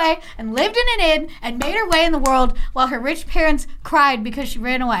ran away and lived in an inn and made her way in the world while her rich parents cried because she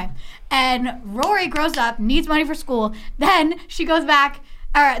ran away. And Rory grows up, needs money for school. Then she goes back.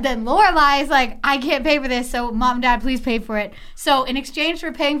 Then Lorelai is like, I can't pay for this, so mom and dad, please pay for it. So in exchange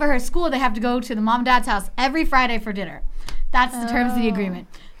for paying for her school, they have to go to the mom and dad's house every Friday for dinner. That's the terms of the agreement.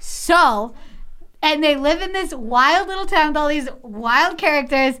 So, and they live in this wild little town with all these wild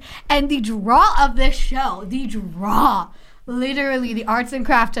characters. And the draw of this show, literally the arts and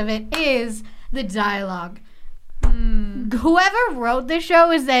craft of it is the dialogue. Whoever wrote this show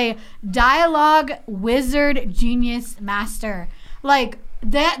is a dialogue wizard, genius, master. Like,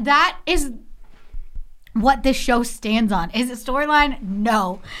 that is what this show stands on. Is it storyline?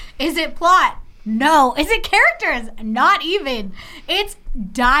 No. Is it plot? No. Is it characters? Not even. It's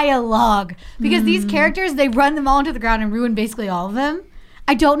dialogue. Because these characters, they run them all into the ground and ruin basically all of them.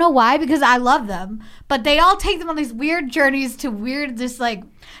 I don't know why, because I love them. But they all take them on these weird journeys to weird,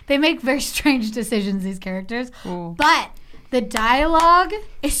 they make very strange decisions, these characters. Ooh. But the dialogue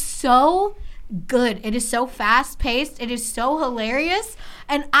is so good. It is so fast-paced. It is so hilarious.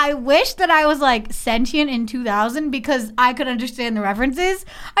 And I wish that I was like sentient in 2000 because I could understand the references.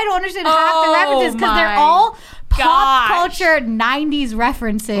 I don't understand half the references because they're all pop culture 90s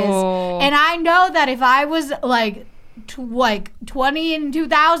references. Oh. And I know that if I was like 20 in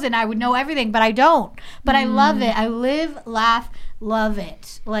 2000, I would know everything, but I don't. But I love it. I live, laugh, love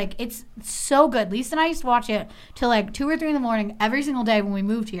it. Like, it's so good. Lisa and I used to watch it till like 2 or 3 in the morning every single day when we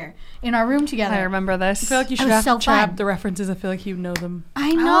moved here in our room together. I remember this. I feel like you should have to tab the references. I feel like you know them.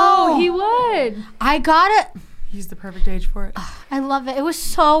 I know. Oh, he would. I got it. He's the perfect age for it. I love it. It was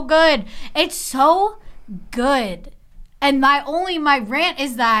so good. It's so good. And my rant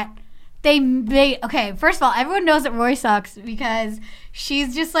is that okay, first of all, everyone knows that Rory sucks because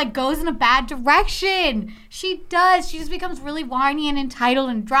she's just like goes in a bad direction. She does. She just becomes really whiny and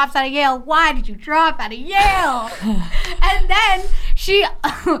entitled and drops out of Yale. Why did you drop out of Yale? And then she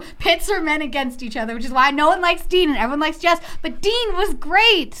pits her men against each other, which is why no one likes Dean and everyone likes Jess. But Dean was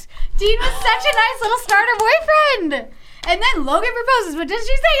great. Dean was such a nice little starter boyfriend. And then Logan proposes, but does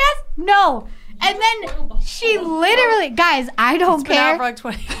she say yes? No. And then she literally, guys, I don't care. Been out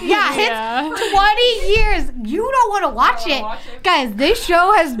for like 20 years. Yeah, it's 20 years. You don't want to watch it. Guys, this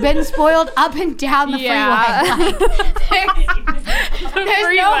show has been spoiled up and down the freeway.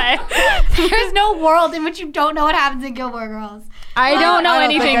 Like, there's no world in which you don't know what happens in Gilmore Girls. I don't know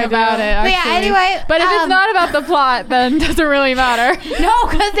anything about it, actually. But yeah, anyway. But if it's not about the plot, then it doesn't really matter. No,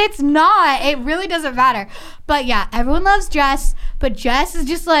 because it's not. It really doesn't matter. But yeah, everyone loves Jess, but Jess is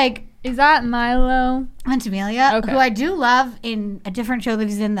just like, is that Milo Ventimiglia, who I do love in a different show that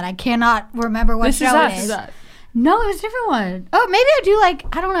he's in that I cannot remember what show it is. No, it was a different one. Oh, maybe I do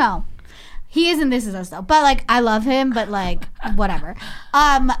I don't know. He is in This Is Us though. But I love him, but whatever.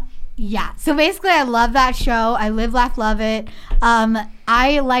 Yeah. So basically I love that show. I live, laugh, love it.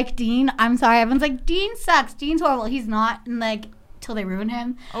 I like Dean. I'm sorry. Everyone's like, Dean sucks. Dean's horrible. He's not. And till they ruin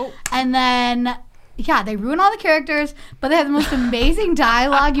him. Oh. And then yeah, they ruin all the characters, but they have the most amazing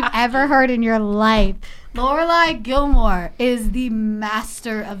dialogue you've ever heard in your life. Lorelai Gilmore is the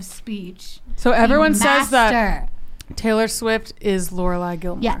master of speech. So everyone says that Taylor Swift is Lorelai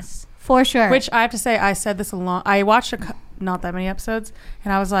Gilmore. Yes, for sure. Which I have to say, I said this I watched not that many episodes,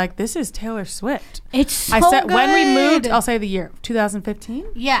 and I was like, this is Taylor Swift. It's so good. When we moved, I'll say the year, 2015?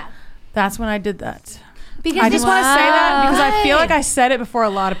 Yeah. That's when I did that. Because I just want to say that because I feel like I said it before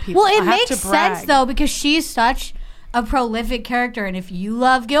a lot of people. Well, it makes sense though because she's such a prolific character, and if you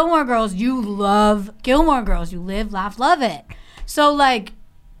love Gilmore Girls, you love Gilmore Girls. You live, laugh, love it. So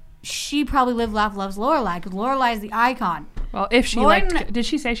she probably lived, laugh, loves Lorelai because Lorelai is the icon. Well, if she did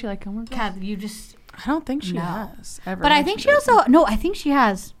she say she liked Gilmore Girls? Kath, you just. I don't think she has ever. But I think she also. No, I think she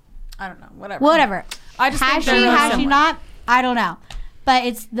has. I don't know. Whatever. I just has think she? Has she not? I don't know. But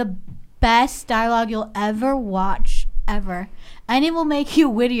it's the best dialogue you'll ever watch ever, and it will make you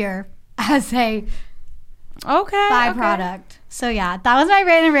wittier as a byproduct. Okay. So yeah, that was my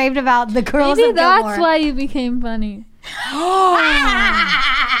rant and raved about the girls. Maybe of Gilmore. that's why you became funny.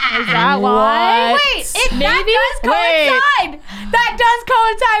 Is that why? Wait, that does coincide. That does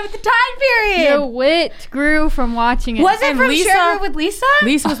coincide with the time period. Your wit grew from watching it. Was it from Sherwood with Lisa?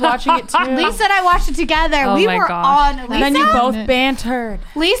 Lisa was watching it too. Lisa and I watched it together. Oh we my were gosh. on. Lisa, and then you both bantered.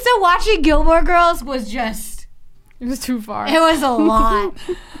 Lisa watching Gilmore Girls was just It was too far. It was a lot.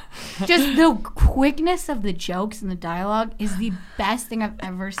 Just the quickness of the jokes and the dialogue is the best thing I've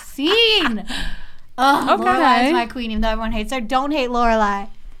ever seen. Oh, Okay. Lorelai is my queen, even though everyone hates her. Don't hate Lorelai.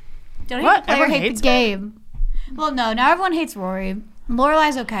 Don't hate What? the player, Everyone hate hates the her? game. Well, no, now everyone hates Rory.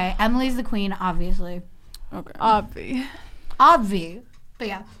 Lorelai's okay. Emily's the queen, obviously. Okay. Obvi. But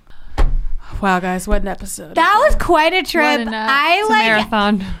yeah. Wow, guys, what an episode. That was quite a trip. It's a I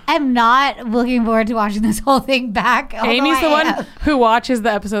marathon. am not looking forward to watching this whole thing back. although Amy's the I one am. who watches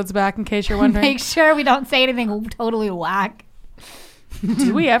the episodes back, in case you're wondering. Make sure we don't say anything totally whack.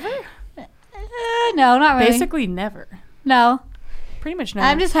 Do we ever? No, not really. Basically, never. No. Pretty much never.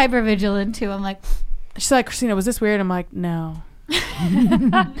 I'm just hyper vigilant too. I'm like, She's like, Christina, was this weird? I'm like, no.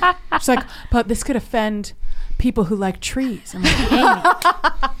 She's like, but this could offend people who like trees. I'm like, Amy,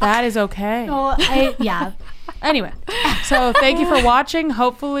 that is okay. oh, yeah. Anyway, so thank you for watching.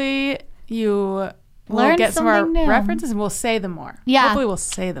 Hopefully you will Learn get some of our something new. references and we'll say them more. Yeah. Hopefully we'll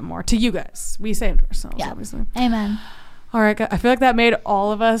say them more to you guys. We say them to ourselves, Yeah. obviously. Amen. All right, guys, I feel like that made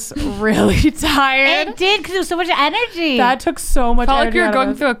all of us really tired. It did because there was so much energy. That took so much Felt like energy you were out of going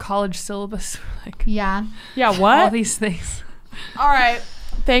us. through a college syllabus. Like yeah. Yeah, all what? these things. All right.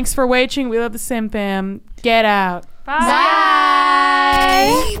 Thanks for watching. We love the Sim Fam. Get out.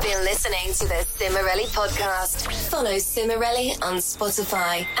 Bye. You've been listening to the Cimarelli podcast. Follow Cimarelli on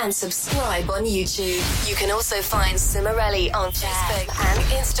Spotify and subscribe on YouTube. You can also find Cimarelli on Facebook and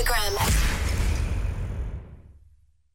Instagram.